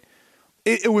point,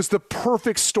 it was the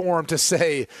perfect storm to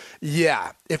say,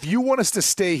 yeah, if you want us to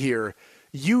stay here,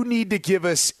 you need to give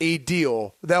us a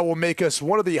deal that will make us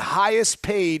one of the highest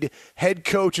paid head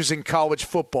coaches in college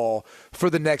football for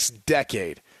the next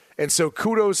decade. And so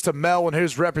kudos to Mel and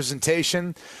his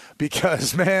representation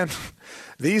because, man,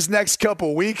 these next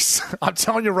couple weeks, I'm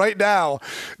telling you right now,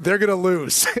 they're going to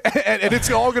lose. and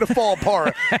it's all going to fall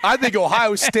apart. I think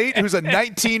Ohio State, who's a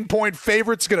 19-point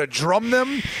favorite, is going to drum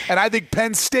them. And I think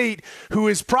Penn State, who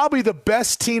is probably the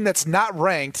best team that's not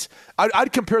ranked,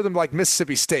 I'd compare them to like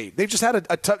Mississippi State. They've just had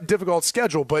a tough, difficult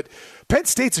schedule, but Penn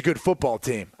State's a good football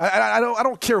team. I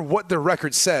don't care what their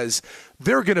record says.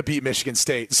 They're going to beat Michigan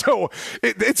State. So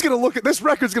it's going to look – this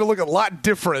record's going to look a lot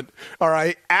different, all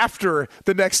right, after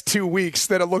the next 2 weeks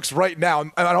than it looks right now.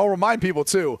 And I'll remind people,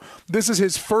 too, this is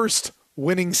his first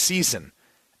winning season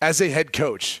as a head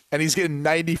coach, and he's getting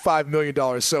 $95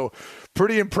 million. So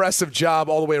pretty impressive job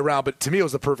all the way around. But to me, it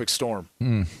was the perfect storm.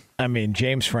 I mean,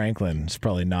 James Franklin's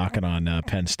probably knocking on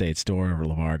Penn State's door over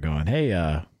LeVar going, hey,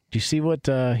 do you see what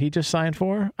he just signed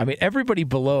for? I mean, everybody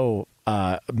below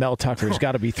Mel Tucker's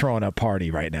got to be throwing a party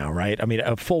right now, right? I mean,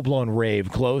 a full-blown rave,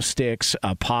 glow sticks,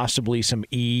 possibly some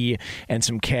E and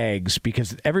some kegs,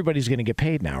 because everybody's going to get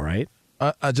paid now, right?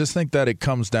 I just think that it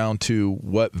comes down to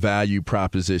what value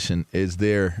proposition is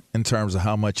there in terms of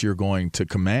how much you're going to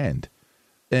command.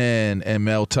 And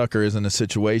Mel Tucker is in a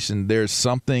situation, there's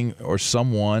something or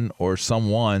someone or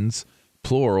someone's,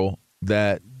 plural,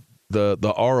 that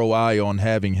the ROI on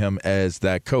having him as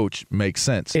that coach makes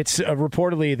sense. It's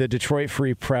reportedly the Detroit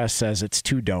Free Press says it's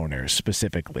 2 donors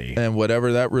specifically. And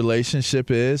whatever that relationship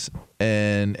is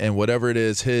and whatever it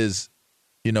is his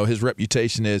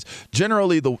reputation is,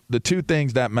 generally the 2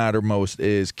 things that matter most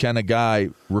is, can a guy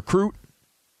recruit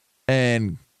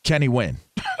and can he win?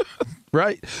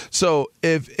 Right? So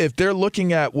if they're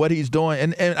looking at what he's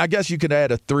doing, and I guess you could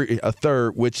add a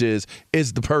third, which is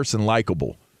the person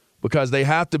likable? Because they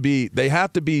have to be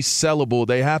sellable,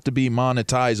 they have to be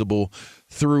monetizable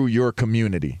through your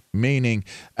community. Meaning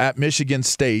at Michigan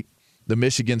State, the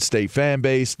Michigan State fan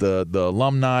base, the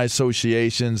alumni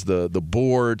associations, the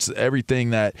boards, everything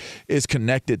that is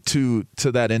connected to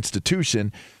that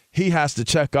institution, he has to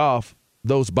check off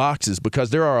those boxes, because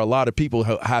there are a lot of people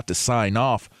who have to sign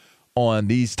off on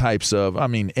these types of,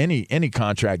 any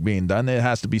contract being done, it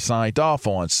has to be signed off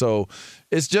on. So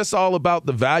it's just all about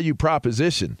the value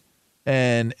proposition.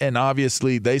 And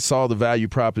obviously they saw the value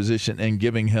proposition in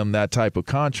giving him that type of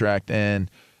contract. And,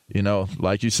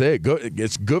 like you said,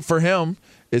 it's good for him.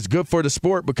 It's good for the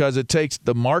sport because it takes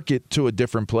the market to a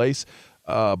different place.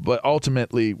 But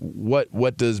ultimately,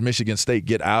 what does Michigan State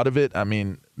get out of it?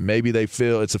 Maybe they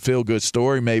feel it's a feel-good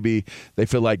story. Maybe they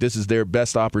feel like this is their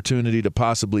best opportunity to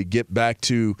possibly get back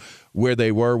to where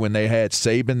they were when they had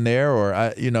Saban there. Or,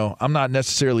 I'm not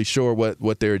necessarily sure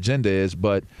what their agenda is,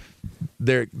 but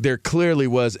there clearly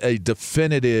was a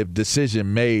definitive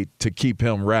decision made to keep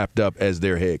him wrapped up as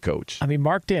their head coach.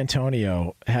 Mark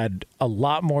D'Antonio had a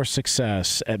lot more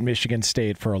success at Michigan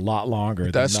State for a lot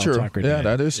longer than Mel Tucker did. Yeah,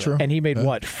 that is true. And he made,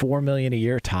 $4 million a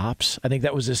year tops? I think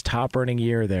that was his top earning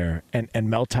year there. And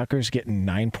Mel Tucker's getting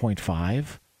 9.5? What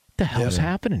the hell's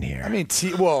happening here?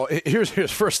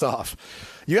 Here's first off,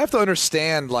 you have to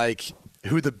understand,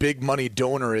 who the big money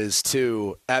donor is,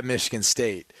 too, at Michigan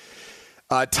State.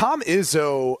 Tom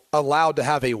Izzo allowed to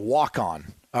have a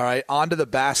walk-on, all right, onto the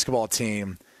basketball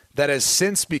team that has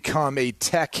since become a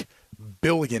tech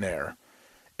billionaire.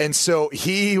 And so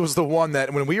he was the one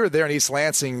that, when we were there in East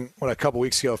Lansing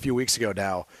a few weeks ago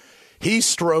now, he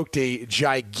stroked a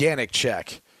gigantic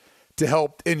check to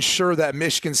help ensure that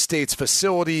Michigan State's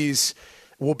facilities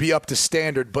will be up to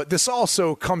standard. But this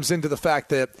also comes into the fact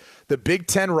that the Big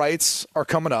Ten rights are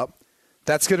coming up.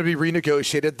 That's going to be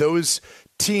renegotiated. Those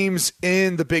teams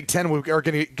in the Big Ten are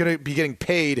going to be getting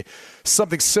paid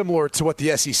something similar to what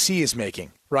the SEC is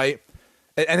making, right?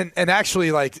 And actually,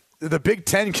 the Big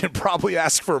Ten can probably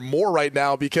ask for more right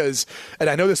now because, and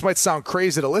I know this might sound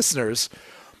crazy to listeners,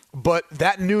 but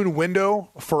that noon window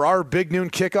for our big noon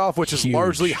kickoff, which is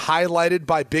largely highlighted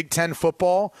by Big Ten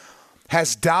football,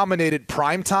 has dominated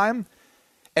primetime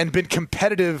and been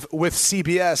competitive with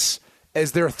CBS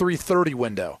as their 3:30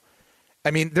 window.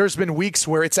 There's been weeks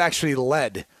where it's actually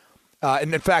led.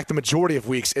 And in fact, the majority of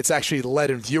weeks, it's actually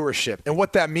led in viewership. And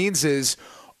what that means is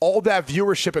all that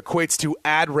viewership equates to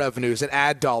ad revenues and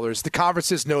ad dollars. The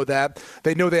conferences know that.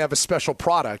 They know they have a special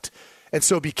product. And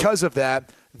so because of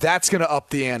that, that's going to up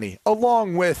the ante.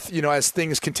 Along with, as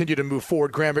things continue to move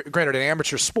forward, granted an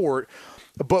amateur sport,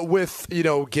 but with,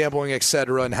 gambling, et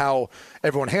cetera, and how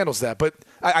everyone handles that. But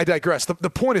I digress. The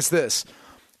point is this.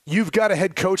 You've got a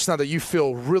head coach now that you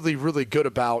feel really, really good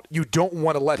about. You don't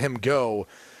want to let him go.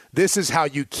 This is how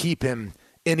you keep him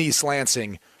in East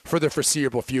Lansing for the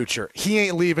foreseeable future. He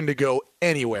ain't leaving to go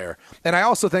anywhere. And I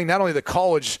also think not only the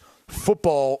college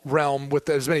football realm with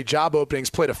as many job openings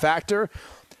played a factor.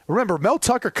 Remember, Mel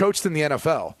Tucker coached in the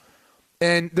NFL.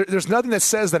 And there's nothing that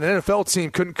says that an NFL team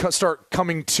couldn't start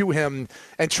coming to him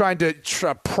and trying to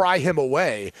pry him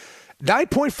away.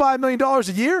 $9.5 million a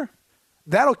year?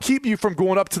 That'll keep you from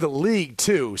going up to the league,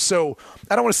 too. So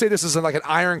I don't want to say this is like an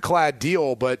ironclad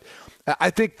deal, but I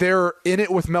think they're in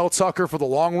it with Mel Tucker for the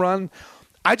long run.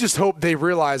 I just hope they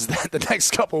realize that the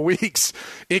next couple of weeks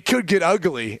it could get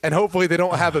ugly, and hopefully they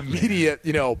don't have immediate,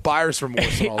 buyer's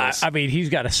remorse and all this. He's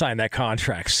got to sign that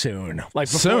contract soon.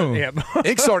 Soon? Yeah.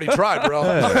 Ink's already dried, bro.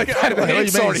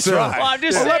 Ink's already dried. Well, I'm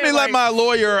just saying, let me let my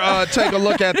lawyer take a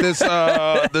look at this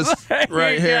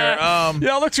right here.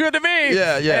 Looks good to me.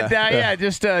 Yeah. And,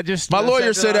 just my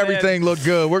lawyer said everything looked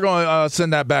good. We're going to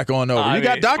send that back on over. You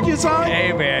got DocuSign?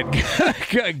 Hey, man.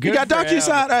 Good you got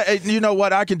DocuSign? You know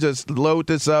what? I can just load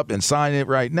this up and sign it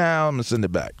right now. I'm going to send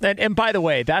it back. And by the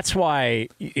way, that's why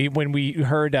when we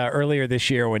heard earlier this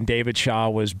year when David Shaw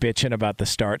was bitching about the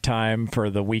start time for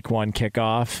the week 1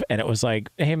 kickoff, and it was like,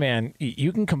 hey, man,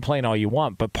 you can complain all you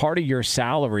want, but part of your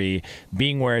salary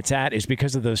being where it's at is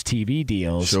because of those TV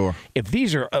deals. Sure. If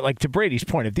these are, like to Brady's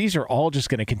point, if these are all just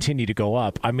going to continue to go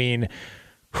up, I mean,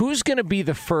 who's going to be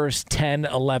the first $10,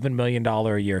 $11 million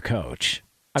a year coach?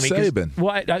 I mean,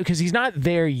 Saban. Because he's not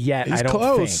there yet. He's I don't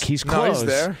close. think he's No, close. he's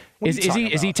there. Is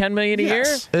he $10 million a year?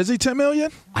 Is he $10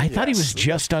 million? I thought he was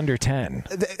just under 10.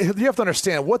 You have to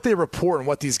understand what they report and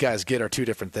what these guys get are two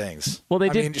different things. Well, I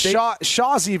mean,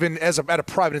 Shaw's even at a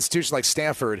private institution like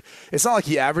Stanford. It's not like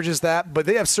he averages that, but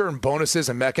they have certain bonuses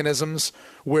and mechanisms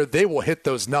where they will hit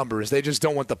those numbers. They just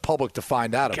don't want the public to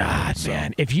find out about it. God,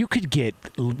 man, if you could get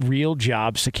real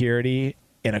job security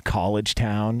in a college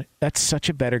town, that's such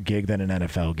a better gig than an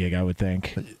NFL gig, I would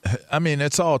think. I mean,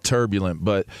 it's all turbulent,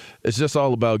 but it's just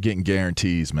all about getting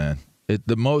guarantees, man.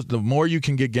 The more you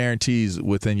can get guarantees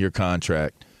within your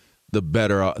contract, the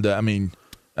better. I mean,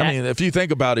 if you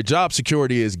think about it, job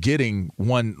security is getting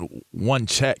one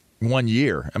check 1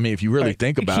 year. I mean, if you really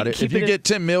think about it, if you get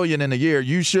 $10 million in a year,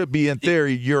 you should be, in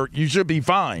theory, you should be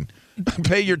fine.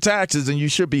 Pay your taxes and you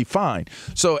should be fine.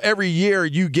 So every year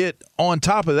you get on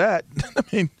top of that. I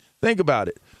mean, think about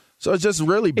it. So it's just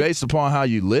really based upon how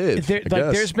you live.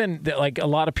 There's been like a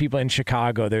lot of people in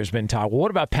Chicago. There's been talk. Well,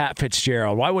 what about Pat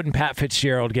Fitzgerald? Why wouldn't Pat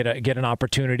Fitzgerald get an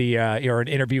opportunity or an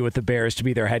interview with the Bears to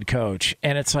be their head coach?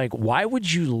 And it's like, why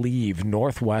would you leave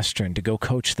Northwestern to go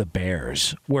coach the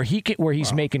Bears, where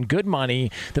he's making good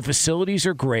money? The facilities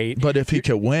are great. But if he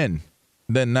could win,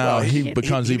 then now he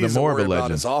becomes even more of a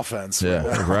legend. His offense,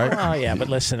 yeah, right. Oh yeah, but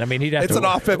listen, I mean, it's an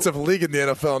offensive league in the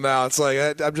NFL now. It's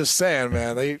like I'm just saying,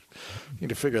 man, they need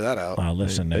to figure that out. Well,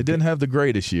 listen, they didn't have the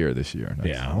greatest year this year.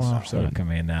 Look, I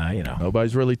mean,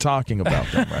 nobody's really talking about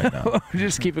them right now.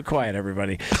 Just keep it quiet,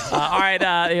 everybody. All right,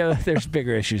 there's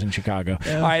bigger issues in Chicago.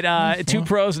 Yeah, all right, two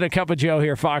pros and a cup of Joe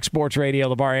here, Fox Sports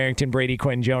Radio. LeVar Arrington, Brady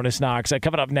Quinn, Jonas Knox.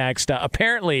 Coming up next,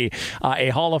 apparently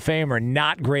a Hall of Famer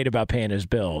not great about paying his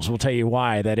bills. We'll tell you why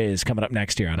that is coming up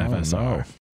next year on FSR. No.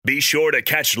 Be sure to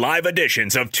catch live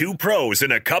editions of Two Pros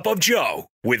and a Cup of Joe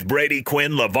with Brady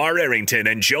Quinn, LeVar Arrington,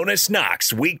 and Jonas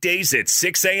Knox weekdays at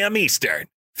 6 a.m. Eastern,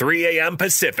 3 a.m.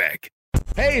 Pacific.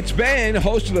 Hey, it's Ben,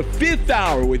 host of the Fifth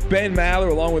Hour with Ben Maller,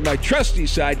 along with my trusty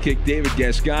sidekick, David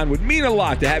Gascon. Would mean a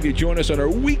lot to have you join us on our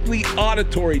weekly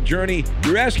auditory journey.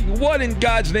 You're asking, what in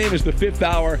God's name is the Fifth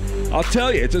Hour? I'll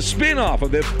tell you, it's a spin-off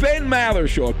of the Ben Maller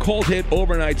Show, a cult hit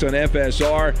overnights on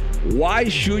FSR. Why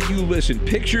should you listen?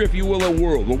 Picture, if you will, a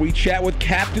world where we chat with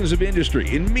captains of industry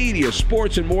in media,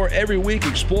 sports, and more every week.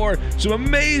 Explore some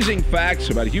amazing facts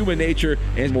about human nature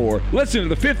and more. Listen to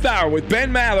the Fifth Hour with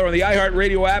Ben Maller on the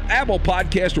iHeartRadio app, Apple Podcast,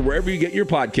 or wherever you get your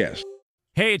podcasts.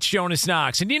 Hey, it's Jonas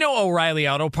Knox, and you know O'Reilly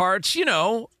Auto Parts. You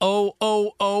know,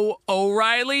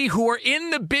 O'Reilly, who are in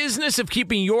the business of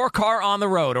keeping your car on the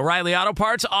road. O'Reilly Auto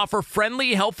Parts offer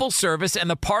friendly, helpful service and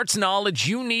the parts knowledge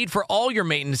you need for all your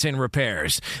maintenance and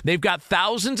repairs. They've got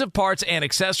thousands of parts and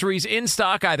accessories in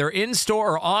stock, either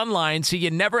in-store or online, so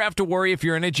you never have to worry if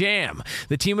you're in a jam.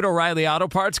 The team at O'Reilly Auto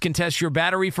Parts can test your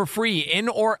battery for free in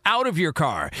or out of your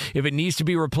car. If it needs to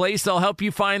be replaced, they'll help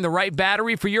you find the right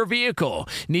battery for your vehicle.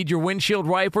 Need your windshield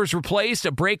wipers replaced,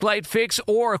 a brake light fix,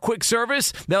 or a quick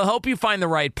service? They'll help you find the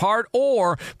right part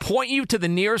or point you to the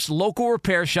nearest local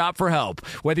repair shop for help.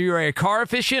 Whether you're a car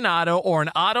aficionado or an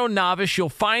auto novice, you'll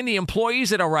find the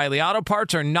employees at O'Reilly Auto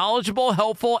Parts are knowledgeable,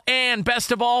 helpful, and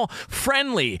best of all,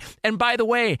 friendly. And by the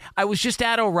way, I was just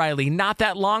at O'Reilly not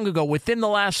that long ago, within the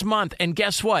last month, and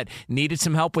guess what? Needed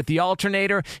some help with the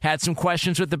alternator, had some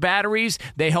questions with the batteries.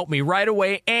 They helped me right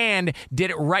away and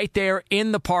did it right there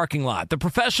in the parking lot. The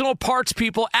professional parts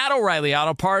people at O'Reilly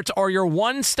Auto Parts are your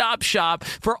one-stop shop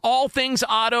for all things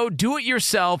auto,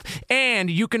 do-it-yourself, and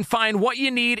you can find what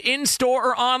you need in-store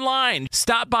or online.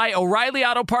 Stop by O'Reilly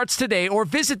Auto Parts today or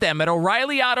visit them at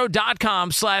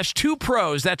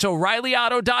O'ReillyAuto.com/2pros. That's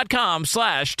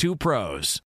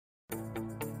O'ReillyAuto.com/2pros.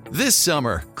 This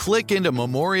summer, click into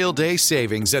Memorial Day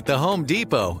savings at the Home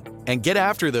Depot and get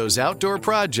after those outdoor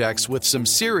projects with some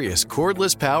serious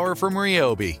cordless power from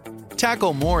Ryobi.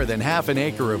 Tackle more than half an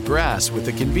acre of grass with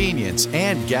the convenience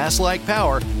and gas-like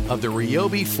power of the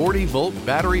Ryobi 40-volt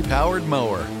battery-powered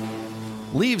mower.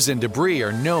 Leaves and debris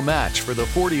are no match for the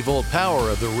 40-volt power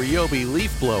of the Ryobi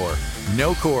leaf blower.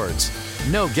 No cords,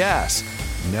 no gas,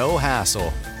 no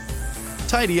hassle.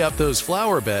 Tidy up those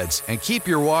flower beds and keep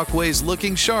your walkways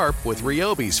looking sharp with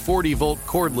Ryobi's 40-volt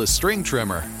cordless string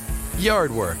trimmer.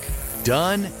 Yard work,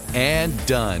 done and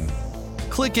done.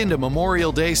 Click Click into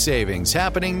Memorial Day savings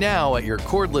happening now at your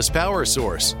cordless power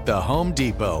source, the Home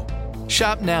Depot.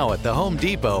 Shop now at the Home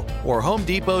Depot or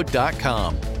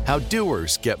HomeDepot.com. How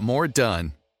doers get more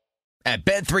done. At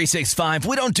Bet365,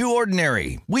 we don't do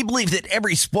ordinary. We believe that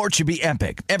every sport should be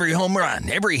epic. Every home run,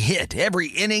 every hit, every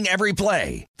inning, every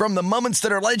play. From the moments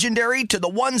that are legendary to the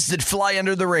ones that fly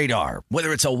under the radar.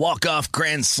 Whether it's a walk-off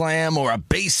grand slam or a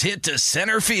base hit to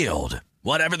center field.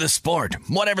 Whatever the sport,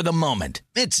 whatever the moment,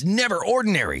 it's never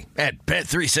ordinary at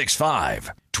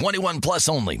Bet365. 21 plus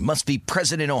only. Must be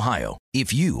present in Ohio.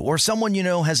 If you or someone you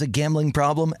know has a gambling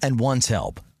problem and wants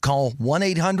help, call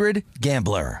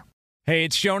 1-800-GAMBLER. Hey,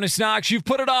 it's Jonas Knox. You've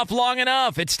put it off long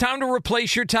enough. It's time to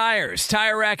replace your tires.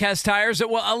 Tire Rack has tires that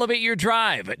will elevate your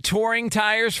drive. Touring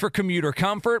tires for commuter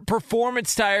comfort,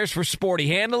 performance tires for sporty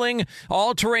handling,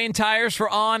 all-terrain tires for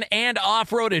on- and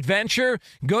off-road adventure.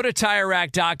 Go to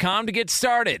TireRack.com to get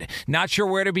started. Not sure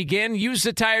where to begin? Use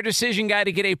the Tire Decision Guide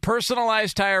to get a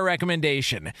personalized tire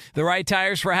recommendation. The right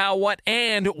tires for how, what,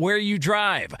 and where you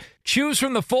drive. Choose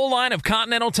from the full line of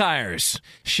Continental tires.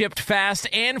 Shipped fast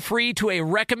and free to a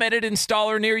recommended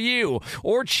installer near you.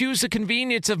 Or choose the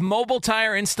convenience of mobile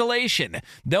tire installation.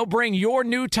 They'll bring your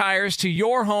new tires to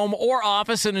your home or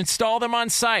office and install them on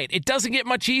site. It doesn't get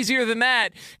much easier than that.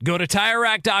 Go to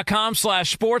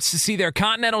TireRack.com/sports to see their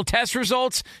Continental test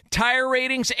results, tire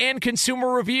ratings, and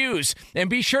consumer reviews. And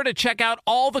be sure to check out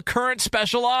all the current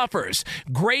special offers.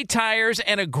 Great tires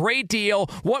and a great deal.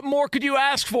 What more could you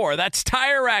ask for? That's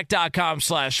TireRack.com/sports.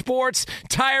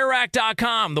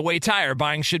 TireRack.com, the way tire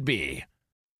buying should be.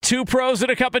 Two pros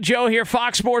and a cup of Joe here,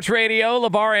 Fox Sports Radio.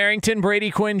 LeVar Arrington, Brady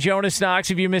Quinn, Jonas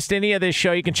Knox. If you missed any of this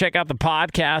show, you can check out the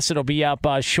podcast. It'll be up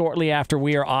shortly after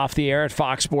we are off the air at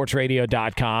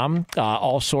foxsportsradio.com.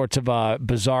 All sorts of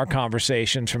bizarre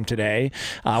conversations from today.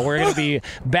 We're going to be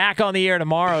back on the air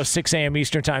tomorrow, 6 a.m.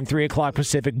 Eastern Time, 3 o'clock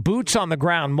Pacific. Boots on the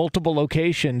ground, multiple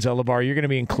locations. LeVar, you're going to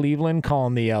be in Cleveland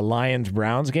calling the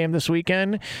Lions-Browns game this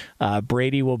weekend.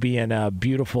 Brady will be in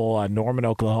beautiful Norman,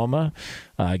 Oklahoma,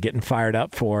 getting fired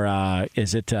up for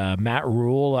is it Matt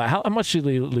Rule? How much did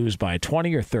he lose by?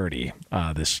 20 or 30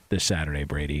 this Saturday,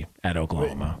 Brady, at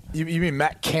Oklahoma? You mean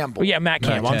Matt Campbell? Yeah, Matt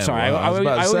Campbell. I'm sorry. I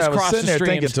always cross the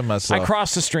streams. I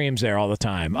cross the streams there all the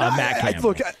time. Matt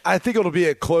Campbell. Look, I think it'll be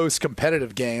a close,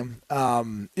 competitive game. I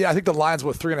think the line's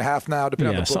with 3.5 now,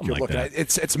 depending on the book you're looking at.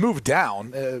 It's moved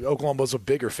down. Oklahoma's a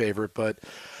bigger favorite, but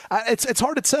it's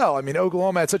hard to tell. I mean,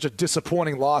 Oklahoma had such a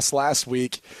disappointing loss last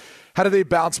week. How did they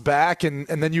bounce back? And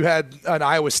then you had an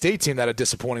Iowa State team that had a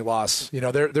disappointing loss. You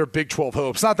know, their Big 12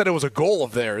 hopes. Not that it was a goal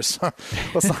of theirs.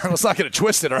 let's not get it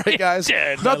twisted, all right, guys?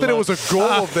 Not that it was a goal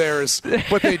of theirs,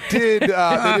 but they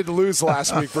did lose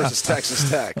last week versus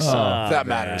Texas Tech. So that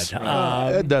matters.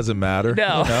 It doesn't matter.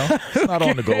 No. You know? It's not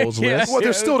on the goals list. Well,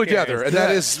 they're still together, and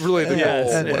that is really the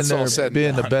goal. And they're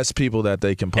being the best people that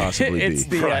they can possibly be. It's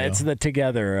the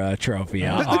together trophy.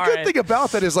 The good thing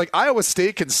about that is, like, Iowa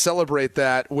State can celebrate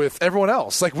that with everyone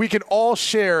else. Like, we can all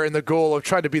share in the goal of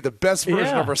trying to be the best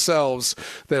version of ourselves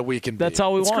that we can be. That's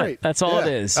all we want. Great. That's all it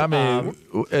is. I mean,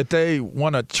 if they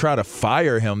want to try to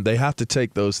fire him, they have to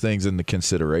take those things into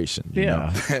consideration. You know?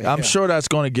 I'm sure that's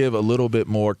going to give a little bit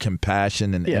more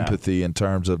compassion and empathy in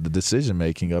terms of the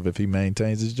decision-making of if he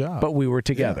maintains his job. But we were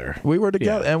together. We were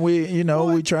together, and we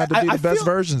tried to be the best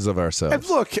versions of ourselves. And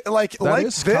look, like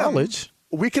college.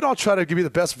 We can all try to be the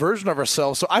best version of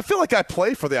ourselves. So I feel like I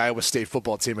play for the Iowa State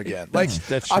football team again. Like,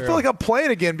 that's I true. feel like I'm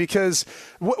playing again because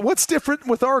what's different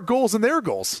with our goals and their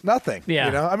goals? Nothing. Yeah.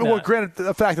 You know? I mean, well, granted,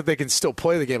 the fact that they can still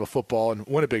play the game of football and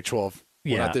win a Big 12.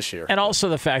 Well, not this year. And also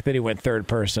the fact that he went third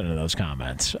person in those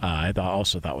comments, I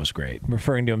thought was great.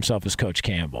 Referring to himself as Coach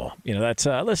Campbell. You know, that's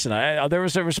listen. There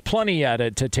was plenty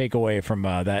to take away from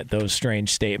those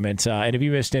strange statements. And if you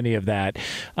missed any of that,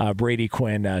 Brady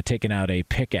Quinn taking out a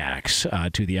pickaxe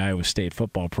to the Iowa State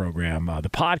football program. The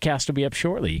podcast will be up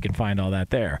shortly. You can find all that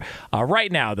there.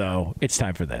 Right now, though, it's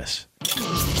time for this.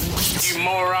 You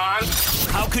moron!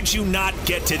 How could you not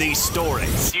get to these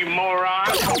stories? You moron!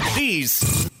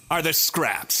 These are the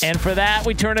scraps. And for that,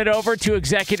 we turn it over to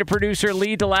executive producer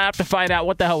Lee DeLapp to find out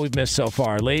what the hell we've missed so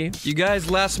far. Lee? You guys,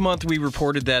 last month we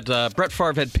reported that Brett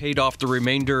Favre had paid off the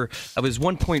remainder of his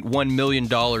 $1.1 million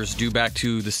due back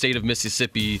to the state of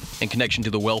Mississippi in connection to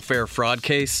the welfare fraud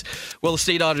case. Well, the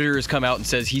state auditor has come out and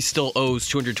says he still owes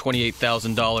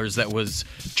 $228,000 that was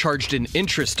charged in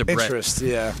interest to Brett.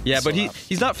 Yeah, but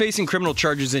he's not facing criminal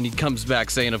charges, and he comes back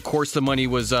saying, of course, the money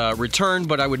was returned,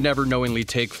 but I would never knowingly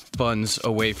take funds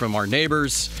away from our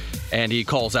neighbors, and he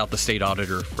calls out the state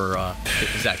auditor for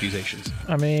his accusations.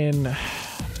 I mean,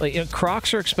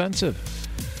 Crocs are expensive.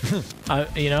 I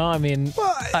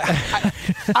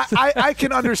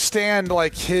can understand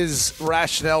like his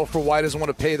rationale for why he doesn't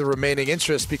want to pay the remaining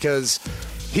interest because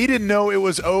he didn't know it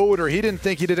was owed or he didn't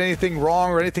think he did anything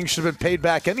wrong or anything should have been paid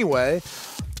back anyway.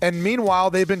 And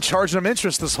meanwhile, they've been charging him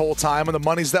interest this whole time on the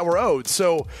monies that were owed.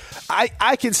 So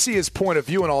I can see his point of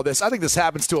view in all this. I think this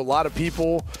happens to a lot of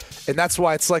people, and that's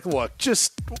why it's like, look,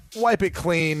 just wipe it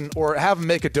clean or have him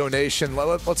make a donation.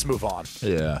 Let's move on.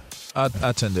 Yeah,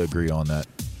 I tend to agree on that.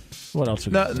 What else?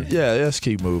 Yeah, let's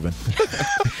keep moving.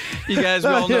 You guys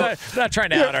all know. We're not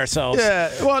trying to out ourselves. Yeah,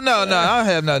 well, no, I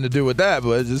have nothing to do with that,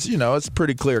 but it's just, it's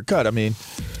pretty clear cut. I mean,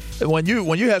 when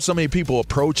you have so many people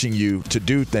approaching you to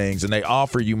do things and they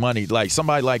offer you money, like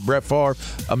somebody like Brett Favre,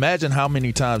 imagine how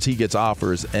many times he gets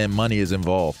offers and money is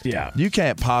involved. Yeah. You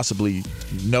can't possibly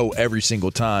know every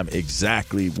single time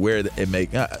exactly where it may.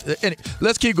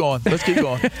 Let's keep going. Keep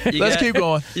going.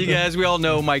 You guys, we all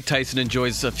know Mike Tyson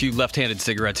enjoys a few left-handed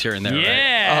cigarettes here and there, right?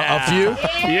 Yeah. A few?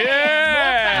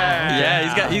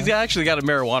 Yeah, he's actually got a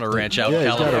marijuana ranch out in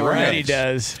California. Right, he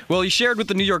does. Well, he shared with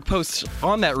the New York Post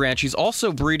on that ranch. He's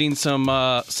also breeding some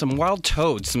wild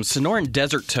toads, some Sonoran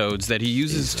desert toads that he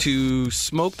uses to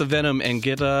smoke the venom and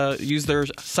use their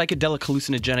psychedelic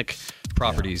hallucinogenic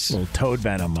properties. A little toad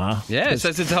venom, huh? Yeah, it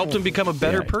says it's helped him become a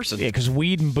better person. Yeah, because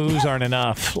weed and booze aren't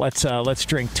enough. Let's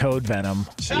drink toad venom.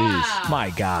 Jeez.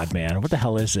 My God, man, what the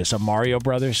hell is this? A Mario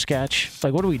Brothers sketch?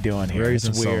 Like, what are we doing here?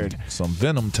 Raising it's weird. Some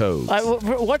venom toads.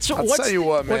 What's tell you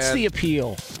what, man. What's the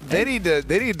appeal? They need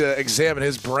to examine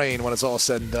his brain when it's all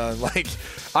said and done. Like,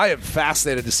 I am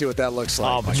fascinated to see what that looks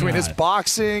like. Between his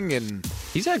boxing and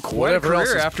he's had quite a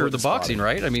career after the boxing,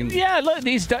 right? I mean, yeah, look,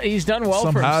 he's done well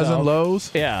some for himself. Some highs and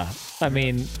lows. Yeah, I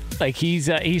mean, like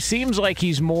he seems like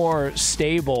he's more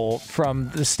stable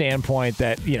from the standpoint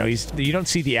that you don't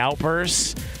see the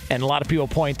outbursts, and a lot of people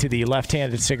point to the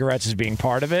left-handed cigarettes as being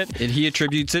part of it. And he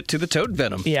attributes it to the toad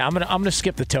venom. Yeah, I'm gonna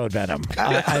skip the toad venom.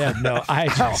 I don't know.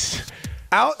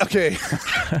 Okay,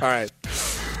 all right.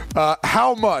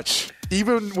 How much?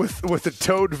 Even with the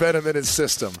toad venom in his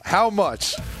system, how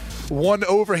much one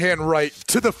overhand right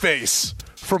to the face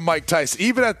from Mike Tyson,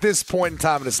 even at this point in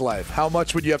time in his life, how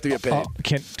much would you have to get paid?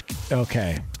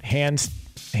 Okay, hands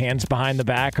behind the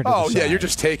back or to the yeah, side? you're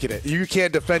just taking it. You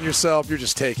can't defend yourself. You're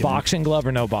just taking boxing glove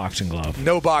or no boxing glove?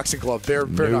 No boxing glove. Bare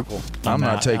knuckle. I'm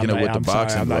not taking it with the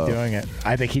boxing glove. I'm not doing it.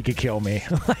 I think he could kill me.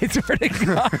 I swear to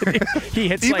God. He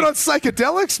hits even on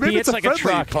psychedelics. Maybe it's like a a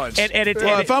truck punch.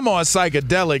 If I'm on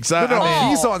psychedelics,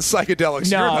 he's on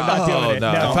psychedelics. No, you're I'm not doing it.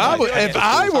 No, if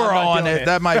I were on it,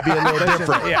 that might be a little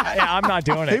different. Yeah, I'm not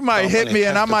doing it. He might hit me,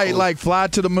 and I might like fly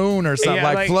to the moon or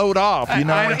something, float off.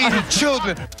 Eating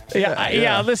children.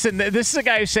 Yeah. Listen, this is a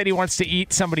guy who said he wants to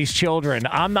eat somebody's children.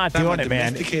 I'm not doing it,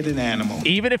 man. Domesticated animal.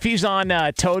 Even if he's on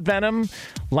toad venom,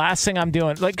 last thing I'm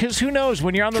doing, because who knows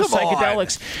when you're on those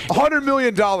psychedelics, $100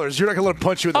 million, you're not gonna let him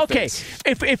punch you in the face.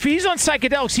 Okay, if he's on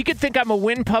psychedelics, he could think I'm a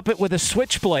wind puppet with a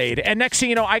switchblade, and next thing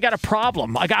you know, I got a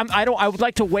problem. Like I would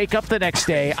like to wake up the next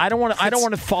day. I don't want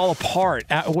to fall apart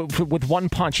with one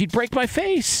punch. He'd break my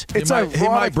face. He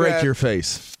might break your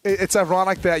face. It's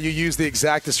ironic that you use the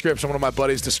exact description one of my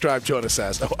buddies described Jonas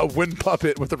as a wind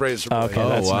puppet with a razor blade. Okay,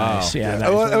 that's nice. Yeah,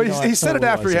 nice. Well, he said it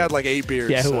after he had like 8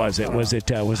 beers. Yeah, who was it? Was it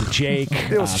Jake?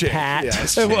 It was Jake. Pat?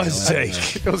 Yeah, it was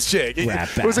Jake. It was Jake.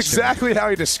 It was exactly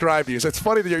how he described you. So it's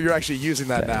funny that you're actually using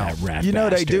that now.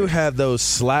 They do have those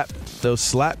slap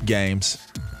games.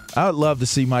 I would love to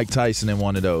see Mike Tyson in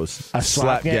one of those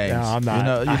slap games. No, I'm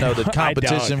not. The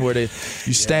competition where you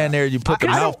stand there, you put the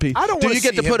mouthpiece. Do you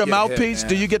get to put a mouthpiece?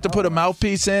 Do you get to put a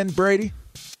mouthpiece in, Brady?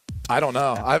 I don't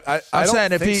know. I'm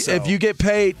saying if you get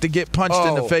paid to get punched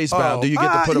in the face, do you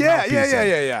get to put a mouthpiece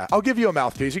in? Yeah. I'll give you a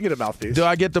mouthpiece. You can get a mouthpiece. Do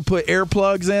I get to put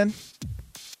earplugs in?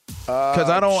 Because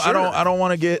I don't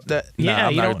want to get that. Yeah,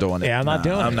 I'm not doing it. Yeah, I'm not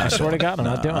doing it. I swear to God, I'm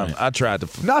not doing it. I tried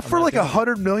to. Not for like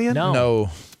 $100 million. No.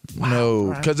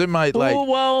 No, because it might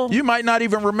you might not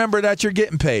even remember that you're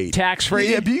getting paid. Tax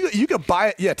free. Yeah, but you could buy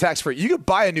it. Yeah, tax free. You could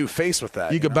buy a new face with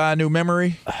that. You could buy a new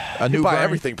memory, a new buy brain.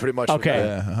 everything pretty much. Okay,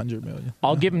 with that. $100 million.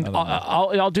 I'll give him.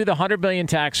 I'll do the $100 million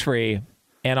tax free,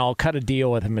 and I'll cut a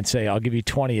deal with him and say I'll give you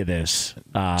 20 of this.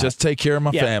 Just take care of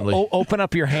my family. Open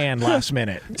up your hand last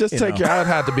minute. Just take care. I'd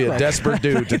have to be a desperate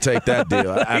dude to take that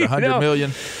deal at $100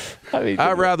 million.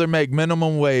 I'd rather make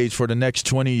minimum wage for the next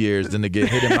 20 years than to get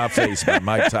hit in my face by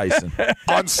Mike Tyson.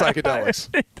 On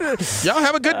psychedelics. Y'all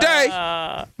have a good day.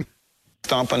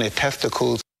 Stomp on their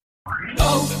testicles.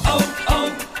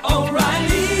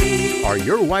 O'Reilly. Are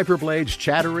your wiper blades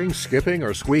chattering, skipping,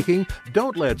 or squeaking?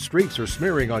 Don't let streaks or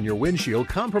smearing on your windshield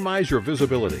compromise your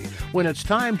visibility. When it's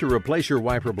time to replace your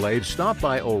wiper blades, stop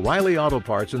by O'Reilly Auto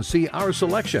Parts and see our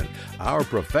selection. Our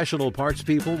professional parts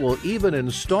people will even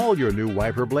install your new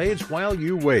wiper blades while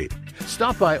you wait.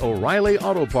 Stop by O'Reilly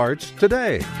Auto Parts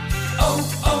today.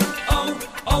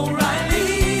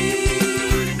 O'Reilly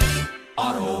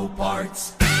Auto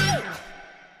Parts.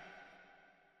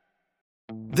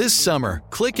 This summer,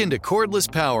 click into cordless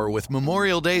power with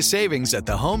Memorial Day savings at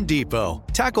the Home Depot.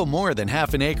 Tackle more than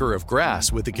half an acre of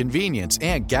grass with the convenience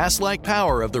and gas-like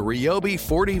power of the Ryobi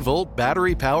 40-volt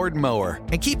battery-powered mower.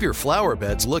 And keep your flower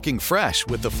beds looking fresh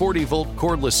with the 40-volt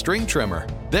cordless string trimmer.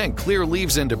 Then clear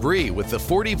leaves and debris with the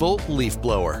 40-volt leaf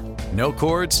blower. No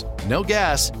cords, no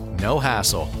gas, no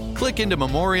hassle. Click into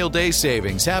Memorial Day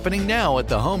savings happening now at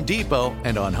the Home Depot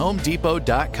and on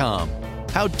HomeDepot.com.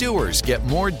 How doers get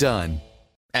more done.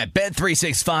 At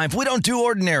Bet365, we don't do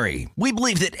ordinary. We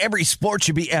believe that every sport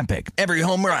should be epic. Every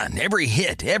home run, every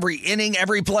hit, every inning,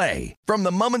 every play. From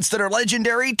the moments that are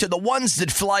legendary to the ones that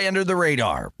fly under the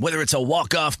radar. Whether it's a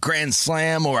walk-off grand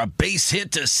slam or a base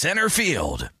hit to center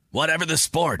field. Whatever the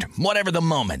sport, whatever the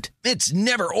moment. It's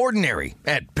never ordinary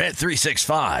at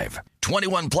Bet365.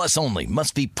 21 plus only.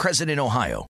 Must be present in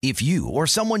Ohio. If you or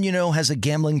someone you know has a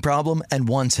gambling problem and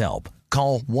wants help,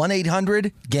 call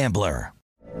 1-800-GAMBLER.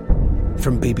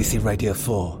 From BBC Radio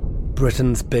 4,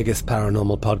 Britain's biggest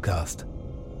paranormal podcast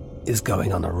is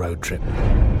going on a road trip.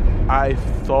 I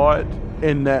thought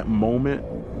in that moment,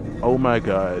 oh my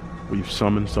God, we've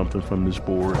summoned something from this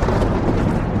board.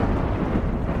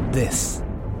 This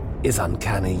is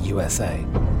Uncanny USA.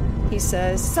 He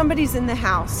says, somebody's in the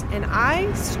house, and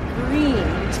I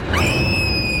screamed.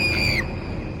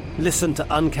 Listen to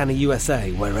Uncanny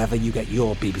USA wherever you get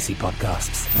your BBC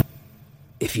podcasts,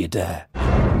 if you dare.